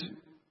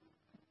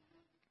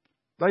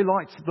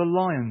liked the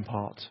lion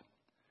part.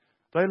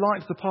 They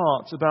liked the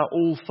part about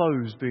all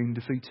foes being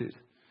defeated.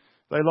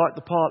 They liked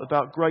the part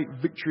about great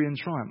victory and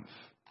triumph.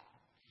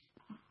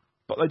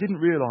 But they didn't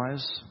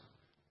realise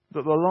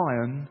that the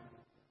lion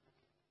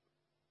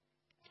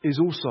is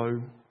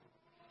also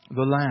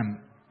the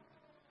lamb.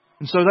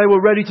 And so they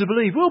were ready to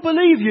believe. We'll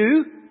believe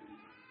you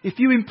if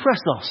you impress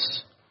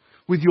us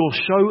with your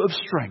show of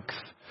strength.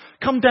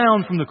 Come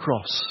down from the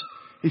cross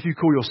if you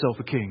call yourself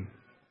a king.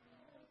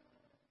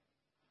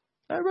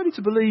 They're ready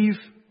to believe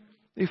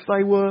if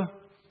they were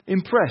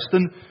impressed.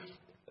 And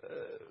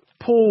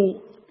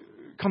Paul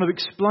kind of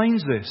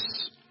explains this,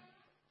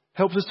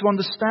 helps us to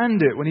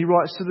understand it when he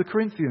writes to the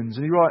Corinthians.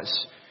 And he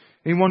writes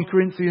in 1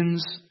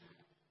 Corinthians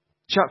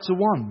chapter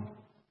 1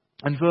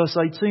 and verse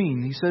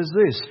 18, he says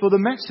this: "For the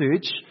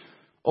message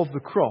of the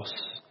cross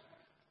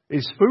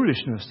is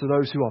foolishness to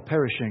those who are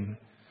perishing,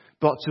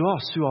 but to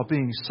us who are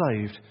being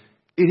saved,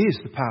 it is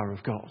the power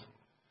of God."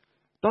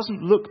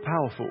 Doesn't look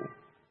powerful.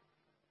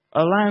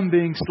 A lamb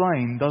being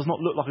slain does not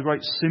look like a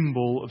great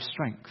symbol of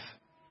strength.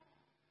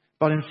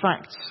 But in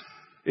fact,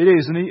 it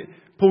is. And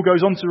Paul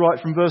goes on to write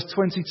from verse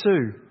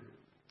 22.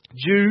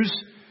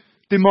 Jews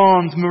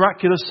demand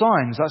miraculous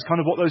signs. That's kind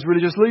of what those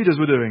religious leaders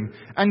were doing.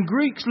 And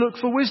Greeks look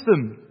for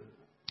wisdom.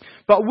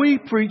 But we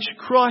preach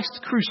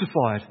Christ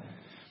crucified,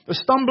 a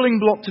stumbling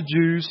block to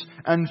Jews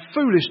and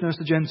foolishness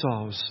to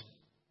Gentiles.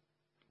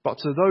 But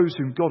to those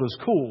whom God has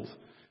called,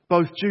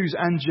 both Jews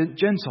and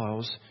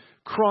Gentiles,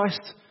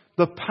 Christ,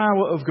 the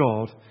power of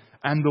God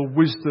and the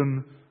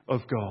wisdom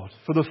of God.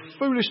 For the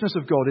foolishness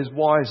of God is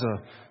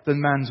wiser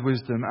than man's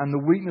wisdom, and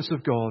the weakness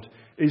of God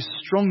is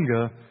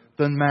stronger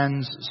than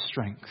man's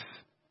strength.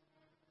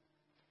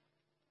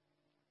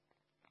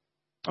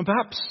 And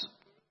perhaps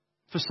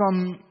for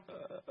some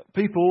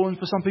people, and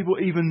for some people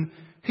even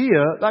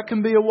here, that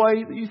can be a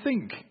way that you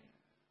think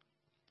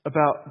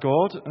about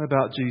God and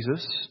about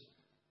Jesus.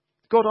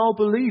 God, I'll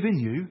believe in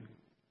you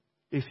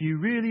if you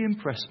really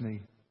impress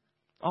me.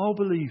 I'll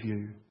believe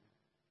you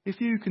if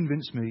you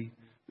convince me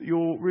that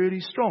you're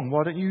really strong.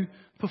 Why don't you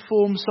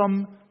perform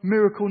some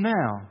miracle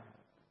now?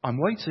 I'm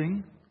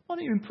waiting. Why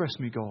don't you impress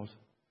me, God?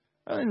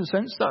 And in a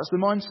sense, that's the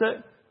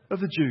mindset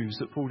of the Jews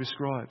that Paul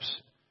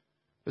describes.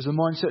 There's a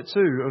mindset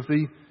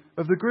too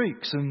of the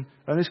Greeks, and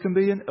this can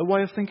be a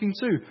way of thinking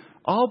too.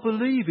 I'll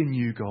believe in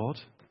you, God,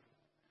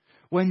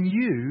 when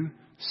you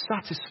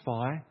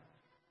satisfy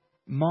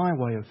my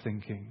way of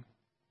thinking.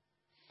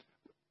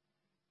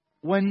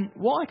 When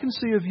what I can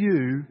see of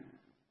you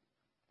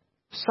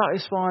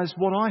satisfies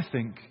what I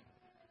think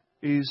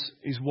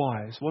is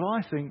wise, what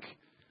I think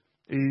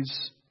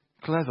is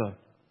clever.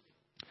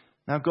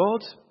 Now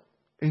God,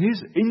 in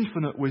His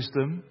infinite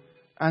wisdom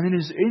and in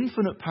His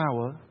infinite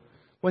power,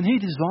 when He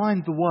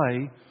designed the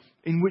way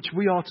in which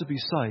we are to be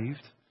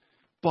saved,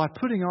 by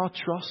putting our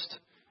trust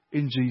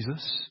in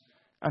Jesus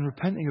and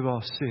repenting of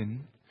our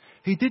sin,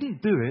 He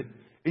didn't do it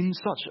in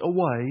such a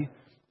way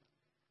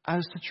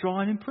as to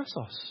try and impress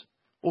us,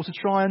 or to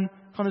try and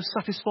kind of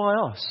satisfy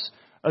us,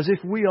 as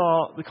if we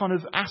are the kind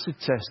of acid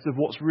test of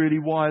what's really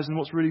wise and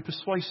what's really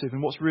persuasive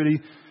and what's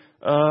really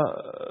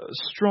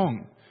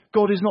strong.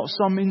 God is not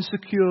some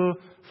insecure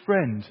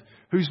friend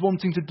who's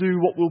wanting to do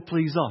what will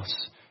please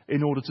us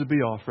in order to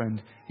be our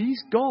friend.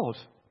 He's God.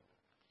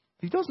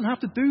 He doesn't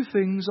have to do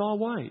things our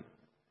way.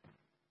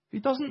 He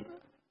doesn't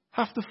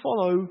have to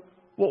follow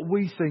what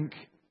we think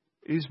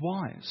is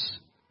wise.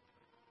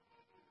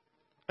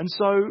 And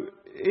so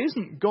it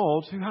isn't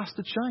God who has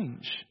to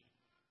change.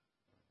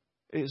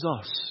 It's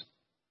us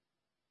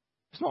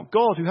It's not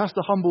God who has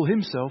to humble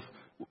himself.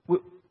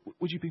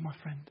 Would you be my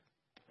friend?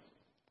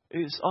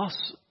 It's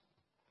us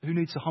who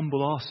need to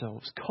humble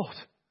ourselves. God,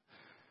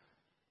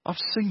 I've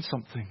seen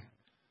something.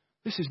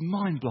 This is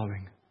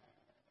mind-blowing.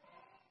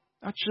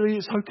 Actually,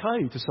 it's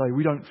okay to say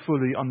we don't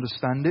fully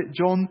understand it.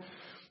 John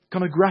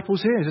kind of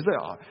grapples here. He says,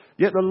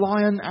 yet the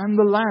lion and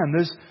the lamb,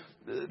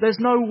 there's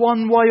no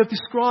one way of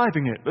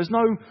describing it. There's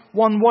no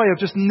one way of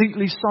just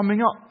neatly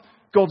summing up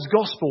God's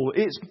gospel.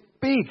 It's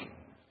big.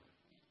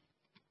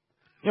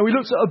 We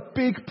looked at a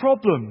big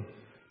problem,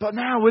 but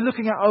now we're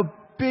looking at a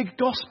big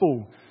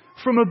gospel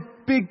from a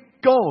big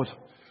God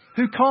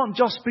who can't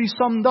just be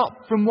summed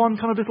up from one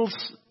kind of little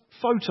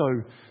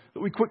photo that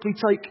we quickly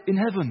take in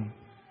heaven.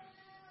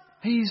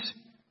 He's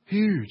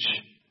huge.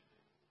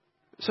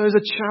 So there's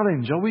a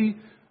challenge. Are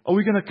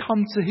we going to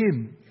come to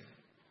him?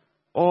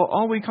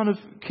 Or are we kind of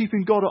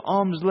keeping God at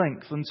arm's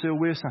length until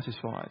we're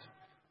satisfied?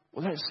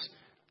 Well,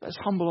 let's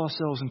humble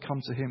ourselves and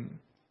come to him.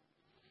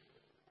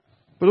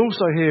 But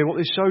also here, what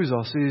this shows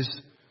us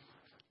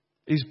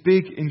is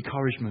big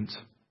encouragement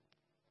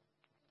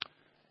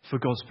for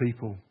God's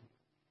people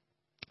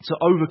to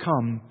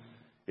overcome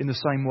in the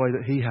same way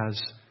that he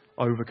has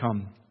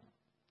overcome.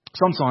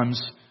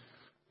 Sometimes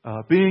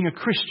being a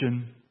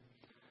Christian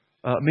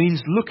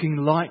means looking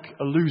like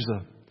a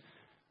loser.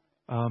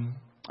 And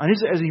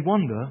is it any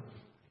wonder?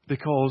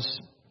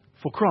 Because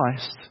for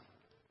Christ,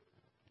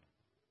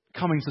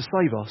 coming to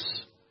save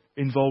us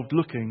involved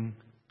looking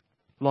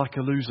like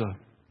a loser.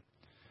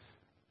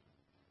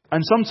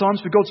 And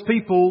sometimes for God's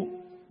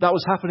people, that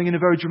was happening in a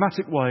very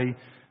dramatic way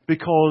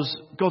because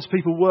God's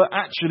people were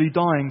actually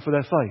dying for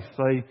their faith.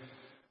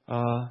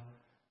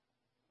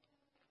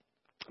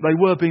 They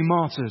were being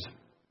martyred.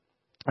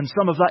 And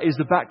some of that is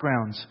the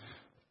background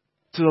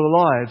to the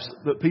lives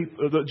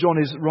that John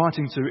is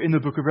writing to in the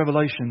book of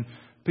Revelation.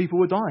 People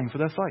were dying for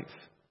their faith.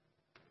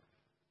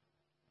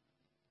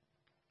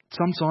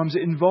 Sometimes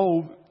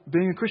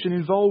being a Christian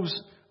involves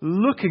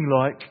looking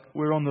like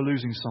we're on the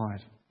losing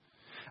side.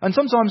 And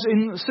sometimes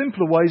in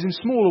simpler ways, in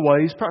smaller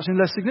ways, perhaps in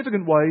less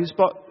significant ways,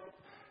 but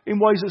in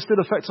ways that still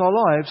affect our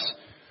lives,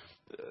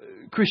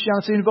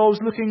 Christianity involves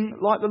looking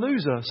like the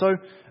loser. So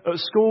at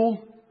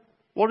school,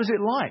 what is it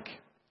like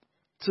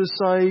to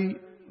say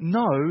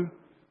no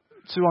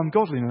to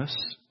ungodliness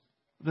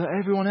that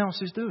everyone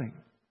else is doing?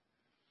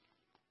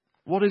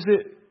 What is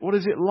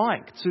it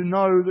like to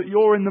know that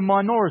you're in the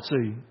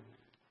minority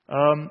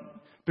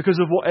because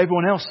of what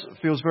everyone else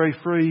feels very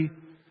free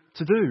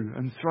to do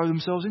and throw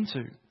themselves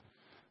into?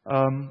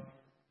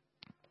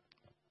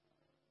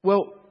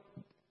 Well,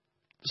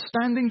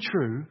 standing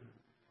true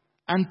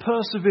and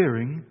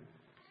persevering,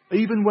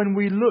 even when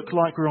we look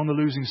like we're on the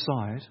losing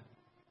side,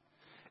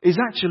 is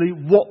actually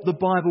what the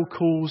Bible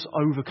calls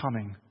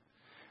overcoming.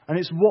 And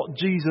it's what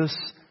Jesus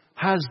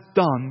has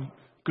done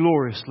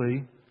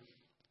gloriously,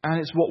 and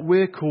it's what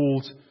we're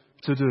called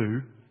to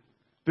do,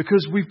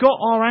 because we've got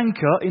our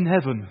anchor in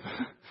heaven.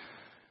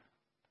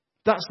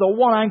 That's the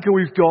one anchor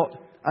we've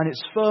got, and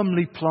it's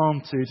firmly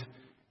planted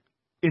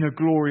in a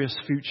glorious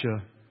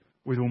future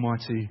with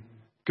Almighty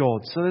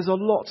God. So there's a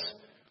lot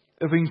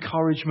of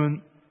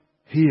encouragement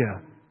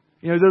here.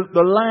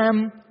 The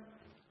lamb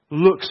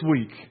looks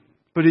weak,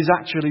 but is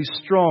actually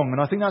strong.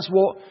 And I think that's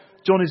what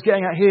John is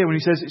getting at here when he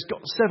says it's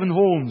got 7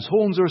 horns.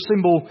 Horns are a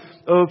symbol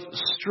of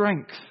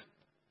strength.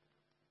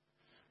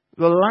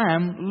 The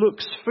lamb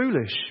looks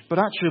foolish, but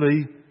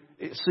actually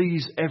it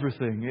sees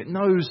everything. It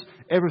knows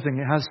everything.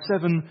 It has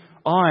 7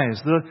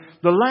 eyes.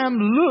 The lamb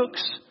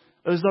looks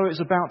as though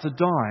it's about to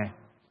die.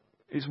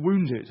 It's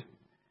wounded.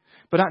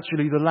 But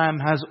actually the lamb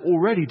has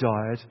already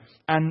died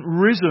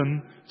and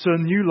risen to a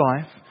new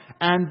life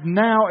and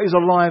now is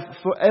alive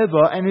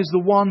forever and is the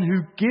one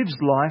who gives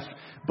life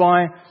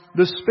by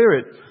the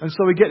Spirit. And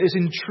so we get this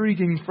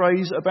intriguing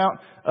phrase about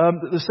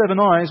the 7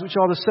 eyes, which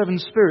are the 7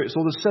 spirits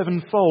or the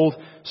 7-fold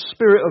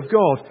Spirit of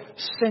God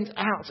sent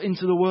out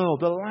into the world.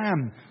 The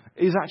Lamb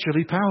is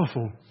actually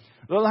powerful.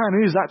 The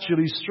Lamb is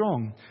actually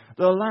strong.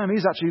 The Lamb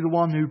is actually the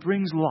one who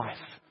brings life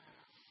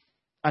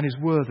and is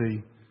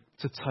worthy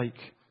to take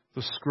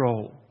the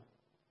scroll.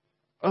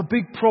 A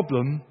big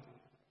problem,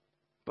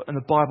 but and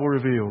the Bible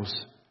reveals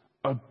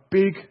a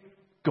big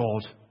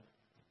God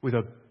with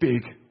a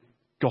big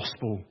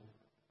gospel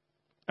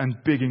and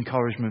big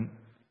encouragement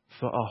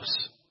for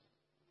us.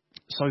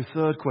 So,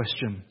 third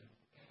question.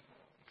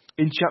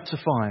 In chapter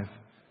 5,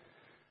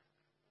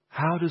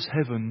 how does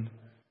heaven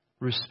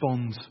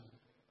respond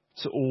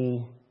to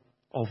all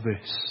of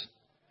this?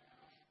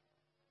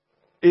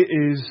 It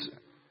is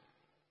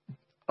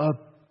a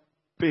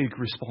big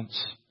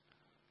response.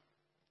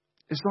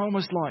 It's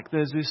almost like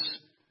there's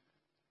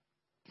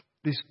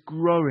this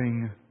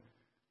growing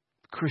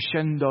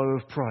crescendo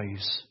of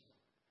praise.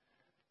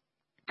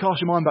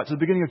 Cast your mind back to the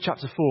beginning of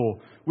chapter 4.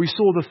 We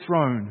saw the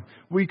throne.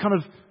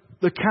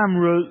 The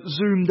camera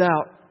zoomed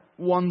out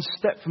one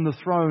step from the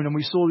throne and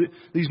we saw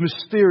these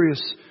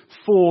mysterious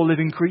 4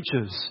 living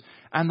creatures.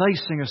 And they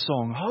sing a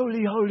song.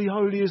 Holy, holy,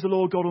 holy is the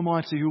Lord God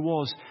Almighty who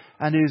was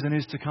and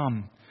is to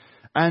come.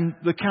 And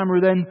the camera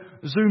then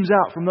zooms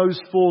out from those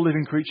 4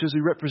 living creatures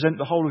who represent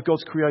the whole of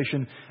God's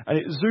creation. And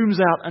it zooms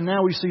out, and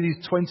now we see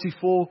these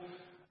 24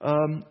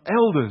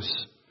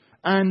 elders.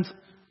 And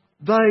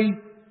they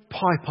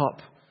pipe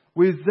up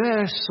with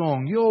their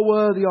song. You're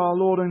worthy, our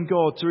Lord and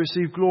God, to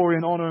receive glory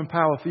and honour and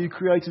power, for you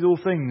created all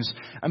things,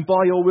 and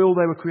by your will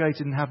they were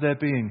created and have their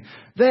being.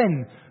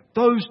 Then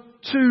those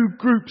 2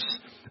 groups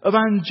of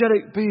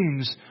angelic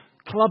beings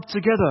club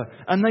together,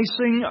 and they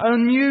sing a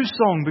new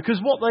song, because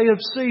what they have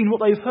seen,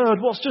 what they've heard,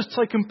 what's just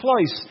taken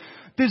place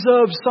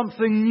deserves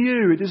something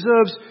new. It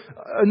deserves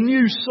a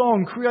new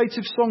song,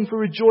 creative song for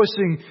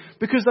rejoicing,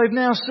 because they've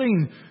now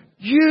seen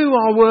you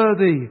are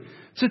worthy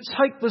to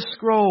take the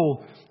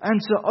scroll and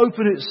to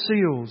open its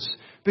seals,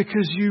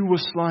 because you were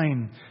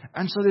slain.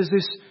 And so there's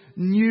this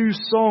new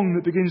song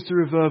that begins to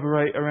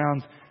reverberate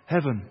around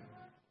heaven.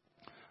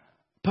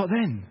 But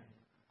then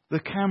the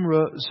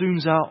camera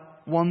zooms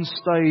out one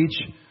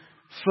stage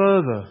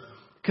further.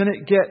 Can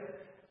it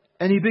get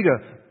any bigger?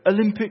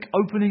 Olympic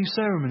opening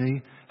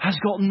ceremony has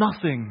got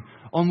nothing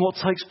on what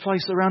takes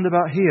place around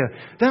about here.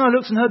 Then I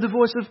looked and heard the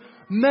voice of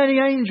many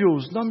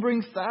angels,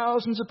 numbering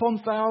thousands upon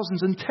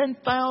thousands, and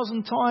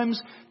 10,000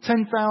 times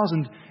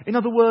 10,000. In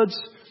other words,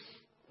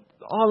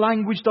 our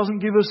language doesn't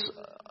give us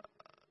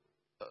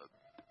a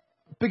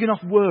big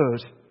enough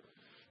word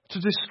to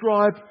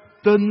describe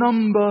the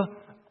number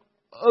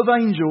of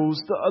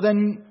angels that are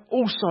then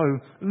also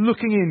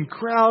looking in,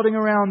 crowding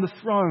around the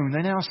throne.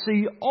 They now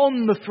see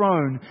on the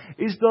throne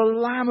is the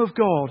Lamb of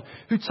God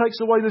who takes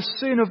away the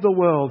sin of the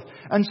world.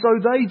 And so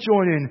they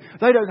join in.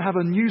 They don't have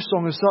a new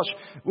song as such.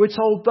 We're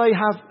told they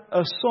have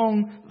a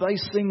song they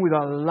sing with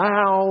a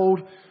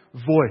loud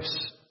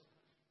voice.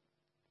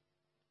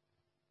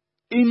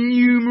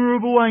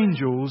 Innumerable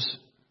angels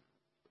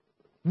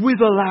with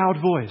a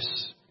loud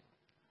voice.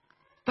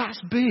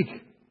 That's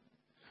big.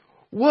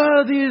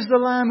 Worthy is the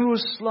Lamb who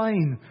was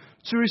slain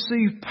to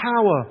receive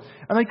power.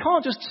 And they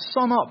can't just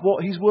sum up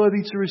what he's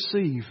worthy to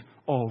receive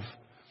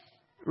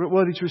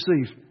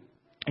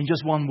in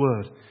just one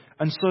word.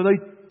 And so they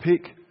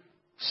pick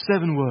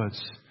 7 words.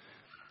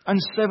 And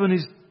 7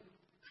 is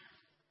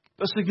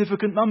a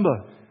significant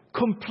number.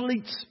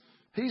 Complete.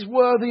 He's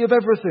worthy of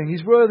everything.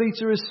 He's worthy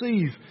to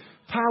receive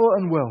power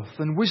and wealth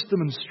and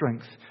wisdom and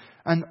strength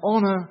and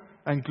honour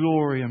and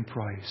glory and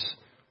praise.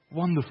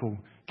 Wonderful.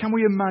 Can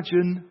we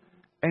imagine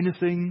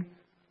anything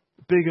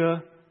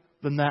bigger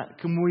than that?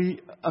 Can we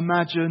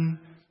imagine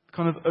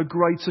kind of a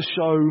greater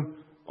show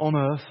on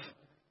earth?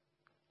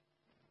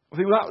 I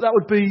think that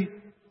would be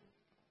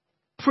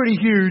pretty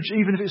huge,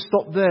 even if it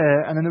stopped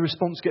there and then the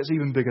response gets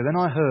even bigger.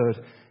 Then I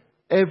heard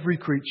every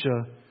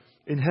creature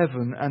in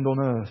heaven and on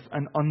earth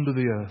and under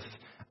the earth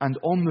and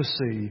on the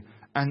sea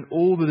and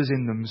all that is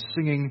in them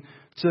singing,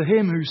 to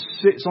him who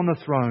sits on the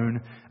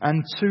throne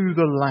and to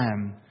the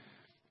Lamb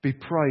be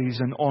praise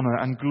and honour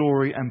and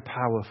glory and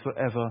power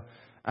forever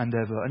and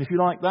ever. And if you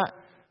like, that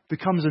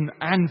becomes an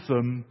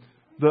anthem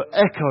that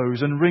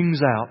echoes and rings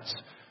out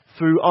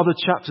through other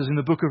chapters in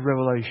the book of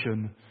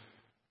Revelation.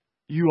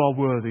 You are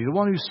worthy, the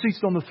one who's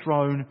seated on the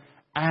throne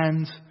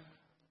and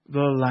the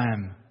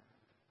Lamb.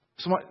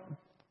 So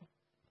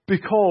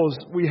because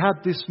we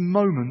had this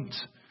moment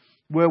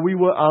where we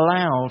were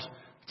allowed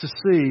to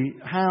see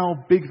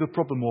how big the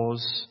problem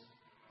was,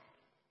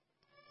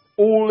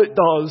 all it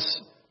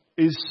does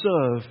is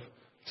serve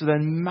to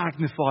then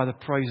magnify the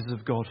praises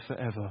of God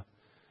forever.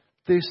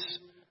 This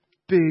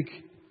big,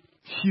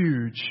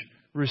 huge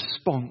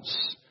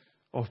response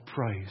of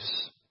praise.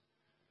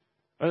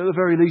 And at the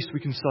very least we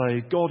can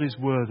say God is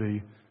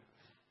worthy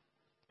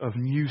of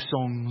new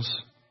songs,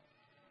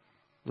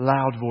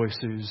 loud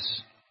voices,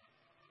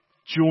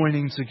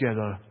 joining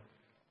together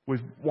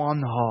with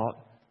one heart,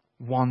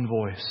 one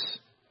voice,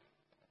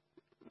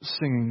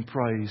 singing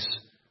praise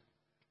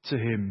to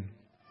Him.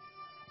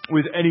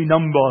 With any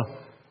number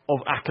of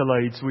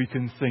accolades we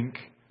can think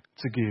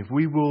to give.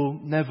 We will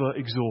never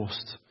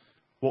exhaust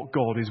what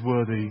God is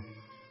worthy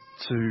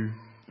to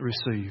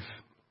receive.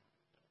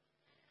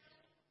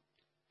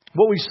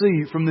 What we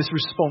see from this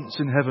response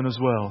in heaven as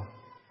well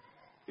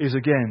is,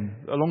 again,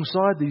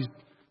 alongside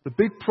the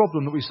big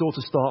problem that we saw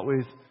to start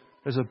with,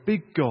 there's a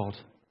big God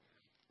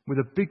with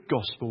a big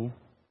gospel,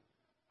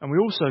 and we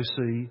also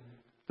see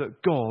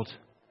that God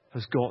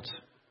has got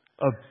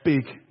a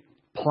big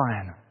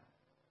plan.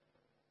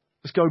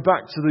 Let's go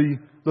back to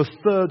the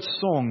third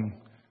song,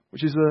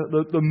 which is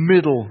the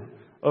middle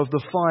of the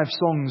 5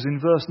 songs. In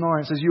verse 9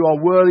 it says, you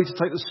are worthy to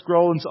take the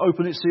scroll and to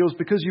open its seals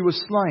because you were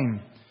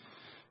slain.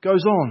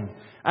 Goes on,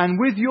 and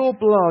with your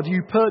blood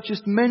you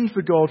purchased men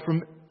for God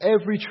from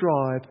every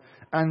tribe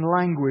and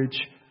language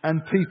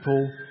and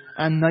people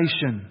and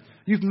nation.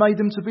 You've made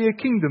them to be a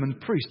kingdom and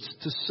priests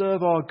to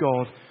serve our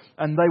God,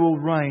 and they will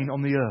reign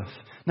on the earth.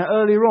 Now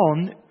earlier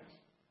on,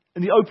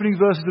 in the opening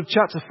verses of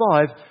chapter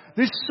 5,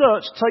 this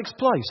search takes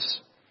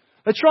place.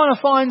 They're trying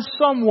to find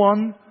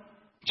someone,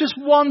 just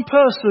one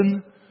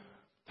person,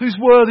 who's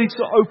worthy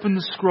to open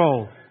the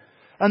scroll.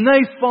 And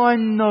they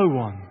find no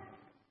one.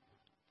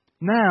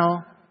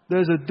 Now,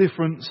 there's a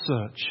different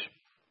search.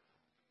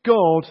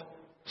 God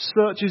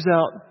searches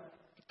out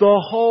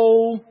the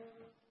whole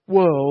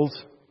world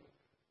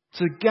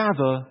to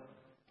gather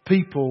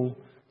people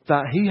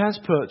that He has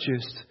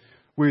purchased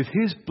with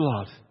His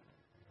blood.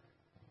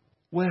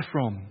 Where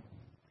from?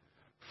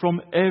 From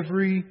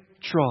every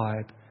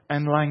tribe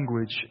and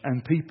language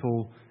and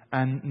people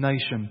and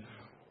nation.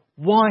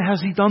 Why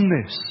has He done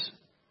this?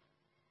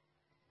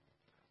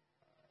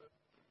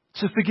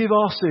 To forgive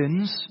our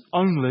sins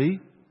only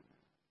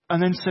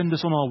and then send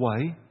us on our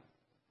way?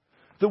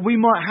 That we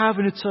might have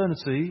an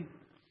eternity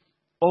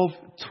of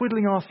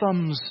twiddling our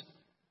thumbs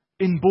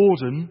in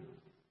boredom,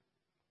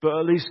 but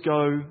at least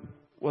go,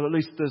 well, at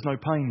least there's no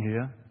pain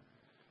here.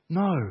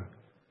 No.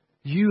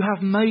 You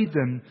have made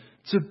them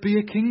to be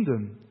a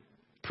kingdom,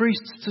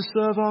 priests to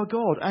serve our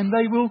God, and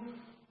they will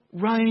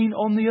reign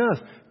on the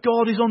earth.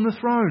 God is on the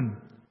throne.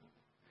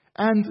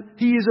 And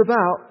He is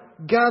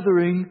about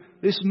gathering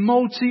this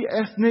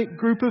multi-ethnic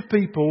group of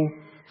people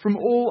from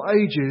all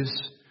ages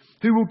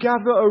who will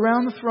gather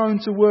around the throne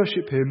to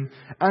worship Him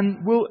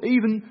and will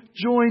even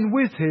join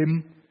with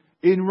Him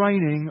in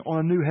reigning on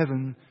a new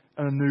heaven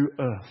and a new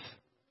earth.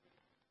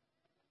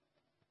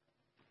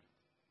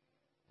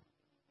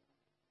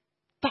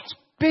 That's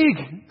big.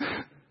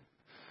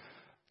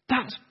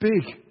 That's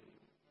big.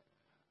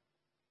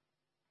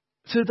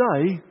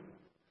 Today,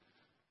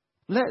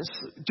 let's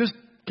just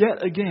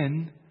get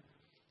again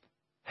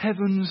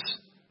heaven's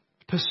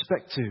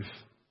perspective.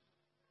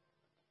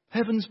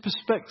 Heaven's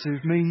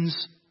perspective means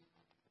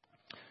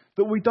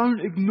that we don't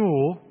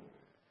ignore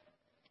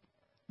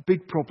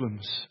big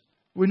problems.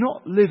 We're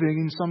not living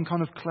in some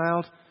kind of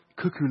cloud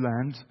cuckoo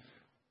land,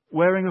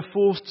 wearing a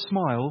forced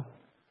smile,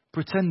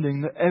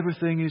 pretending that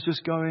everything is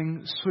just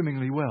going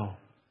swimmingly well.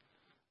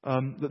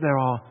 That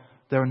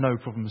there are no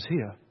problems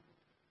here.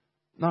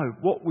 No,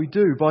 what we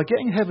do, by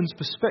getting heaven's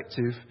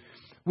perspective,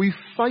 we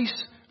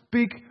face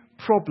big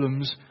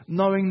problems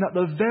knowing that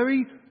the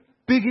very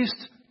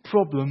biggest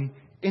problem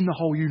in the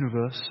whole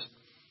universe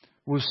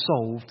was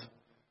solved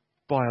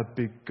by a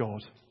big God.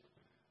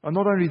 And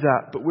not only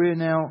that, but we're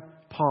now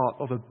part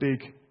of a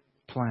big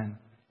plan.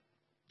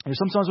 And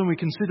sometimes when we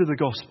consider the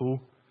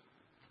gospel,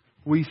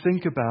 we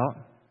think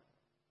about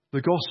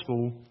the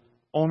gospel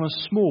on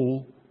a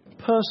small,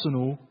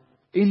 personal,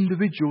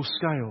 individual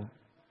scale.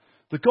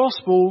 The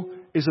gospel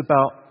is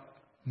about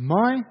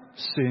my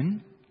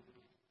sin,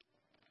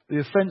 the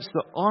offence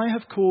that I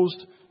have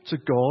caused to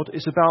God.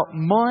 It's about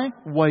my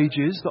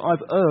wages that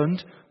I've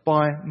earned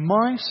by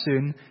my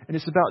sin, and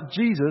it's about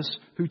Jesus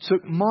who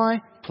took my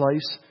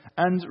place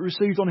and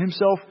received on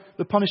Himself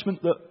the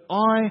punishment that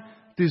I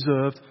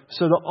deserved,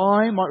 so that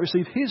I might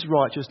receive His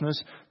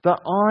righteousness, that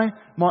I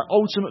might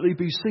ultimately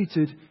be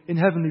seated in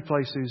heavenly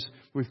places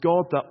with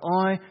God, that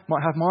I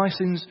might have my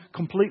sins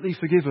completely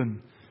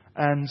forgiven.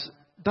 And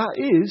that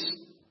is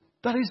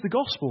the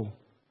gospel.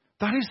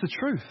 That is the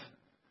truth.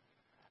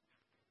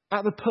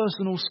 At the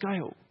personal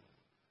scale.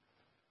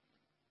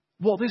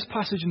 What this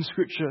passage in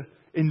Scripture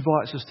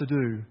invites us to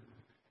do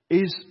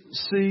is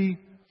see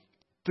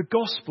the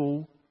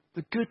gospel,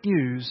 the good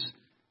news,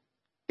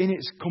 in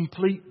its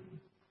complete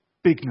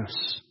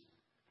bigness.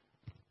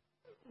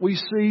 We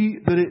see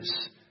that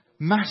it's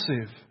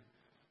massive.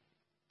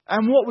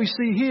 And what we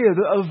see here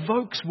that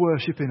evokes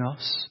worship in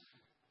us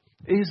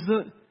is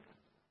that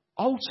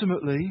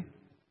ultimately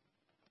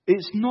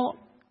it's not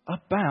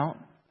about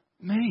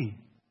me.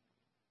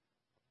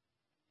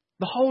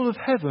 The whole of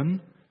heaven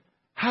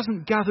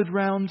hasn't gathered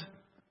round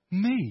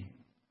me.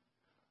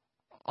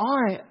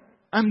 I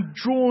am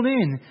drawn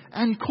in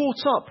and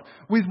caught up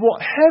with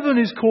what heaven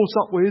is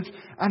caught up with,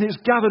 and it's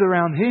gathered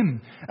around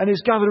Him, and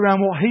it's gathered around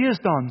what He has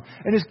done,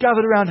 and it's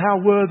gathered around how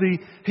worthy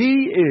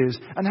He is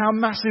and how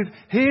massive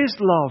His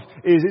love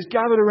is. It's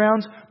gathered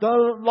around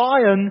the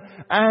Lion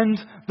and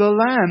the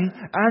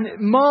Lamb, and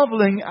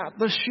marvelling at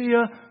the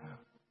sheer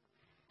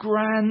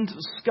grand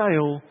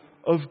scale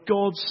of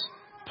God's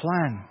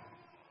plan.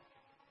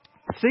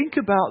 Think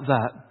about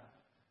that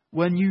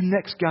when you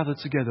next gather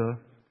together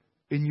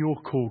in your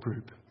core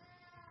group.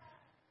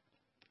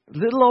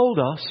 Little old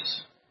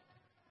us,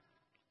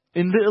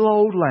 in little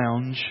old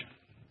lounge,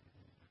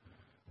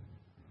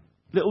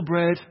 little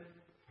bread,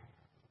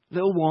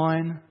 little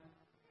wine,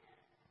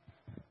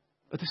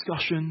 a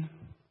discussion.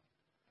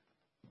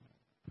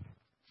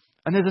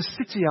 And there's a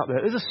city out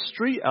there, there's a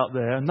street out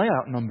there, and they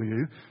outnumber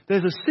you.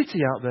 There's a city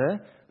out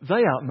there,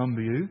 they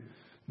outnumber you.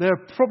 There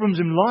are problems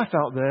in life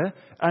out there,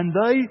 and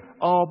they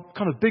are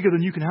kind of bigger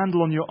than you can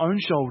handle on your own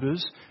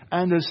shoulders.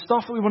 And there's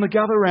stuff that we want to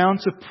gather around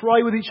to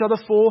pray with each other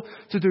for,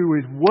 to do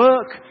with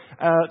work,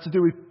 to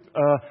do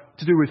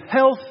with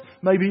health,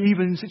 maybe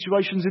even in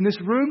situations in this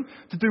room,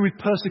 to do with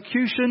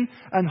persecution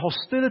and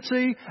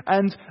hostility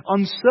and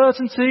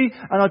uncertainty.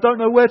 And I don't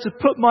know where to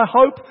put my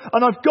hope.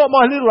 And I've got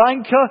my little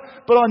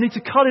anchor, but I need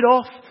to cut it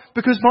off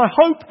because my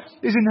hope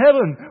is in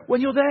heaven.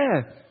 When you're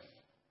there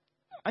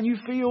and you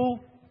feel,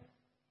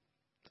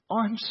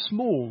 I'm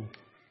small.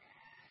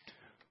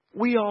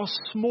 We are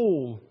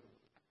small.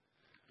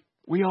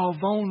 We are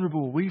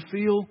vulnerable. We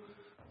feel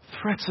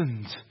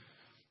threatened.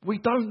 We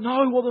don't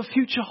know what the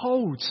future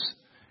holds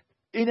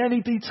in any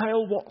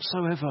detail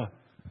whatsoever.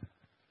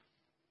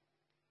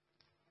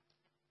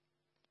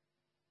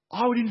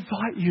 I would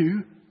invite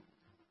you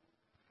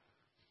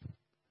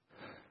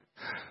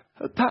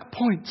at that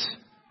point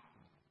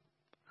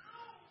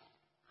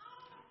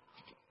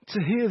to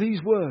hear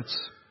these words.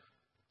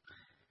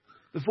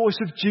 The voice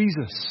of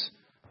Jesus.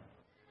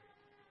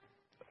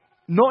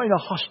 Not in a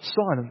hushed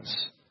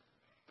silence,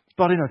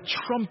 but in a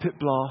trumpet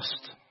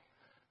blast.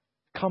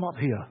 Come up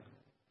here.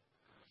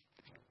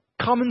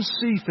 Come and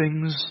see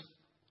things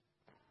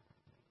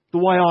the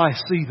way I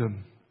see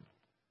them.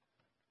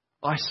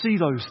 I see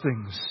those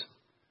things.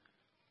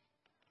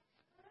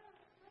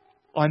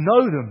 I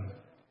know them.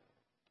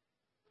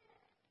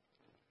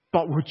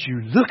 But would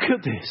you look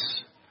at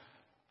this?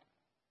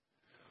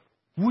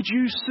 Would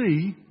you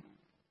see,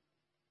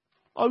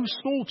 oh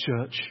small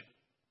church,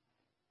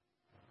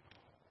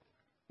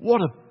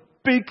 what a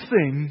big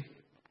thing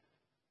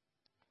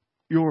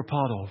you're a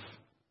part of?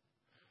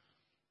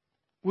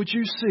 Would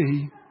you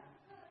see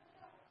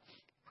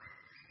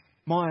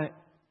my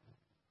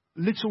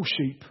little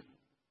sheep,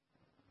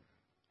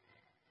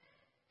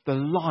 the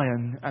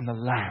lion and the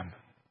lamb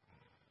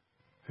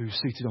who's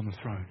seated on the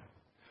throne?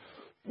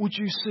 Would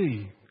you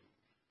see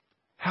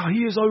how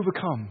he has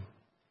overcome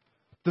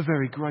the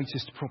very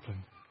greatest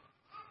problem?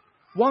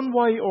 One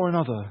way or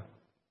another,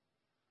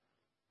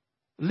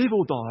 live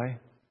or die,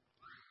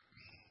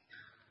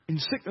 in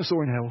sickness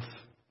or in health,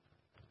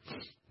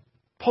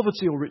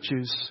 poverty or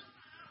riches,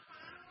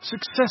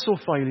 success or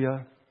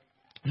failure,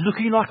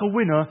 looking like a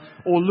winner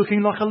or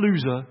looking like a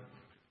loser,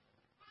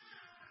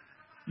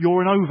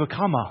 you're an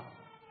overcomer.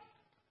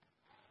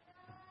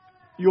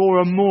 You're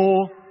a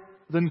more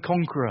than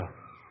conqueror.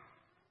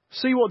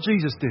 See what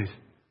Jesus did,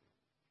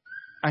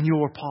 and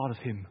you're a part of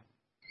him.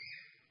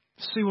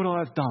 See what I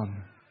have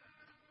done,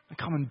 and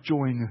come and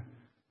join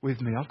with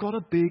me. I've got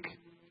a big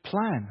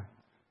plan.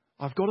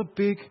 I've got a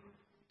big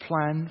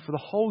plan for the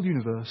whole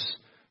universe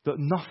that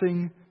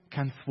nothing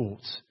can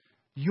thwart.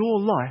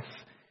 Your life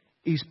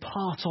is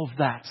part of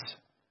that.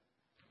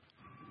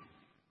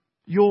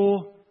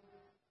 Your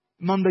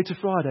Monday to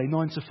Friday,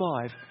 9 to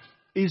 5,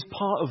 is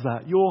part of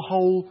that. Your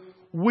whole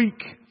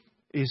week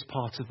is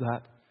part of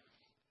that.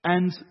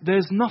 And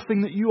there's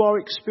nothing that you are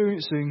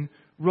experiencing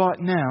right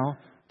now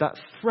that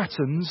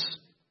threatens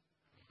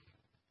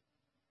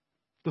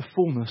the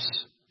fullness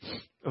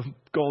of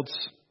God's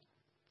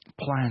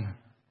plan.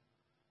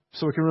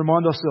 So we can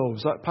remind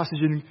ourselves, that passage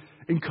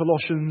in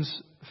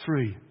Colossians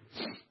 3.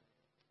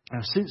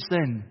 Now, since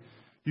then,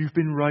 you've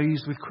been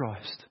raised with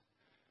Christ.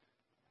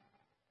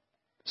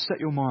 Set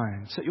your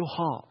mind, set your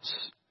hearts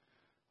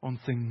on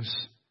things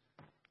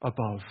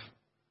above,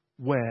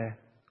 where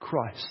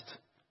Christ,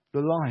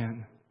 the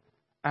Lion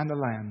and the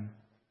Lamb,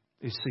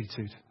 is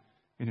seated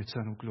in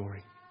eternal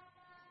glory.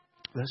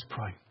 Let's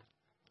pray.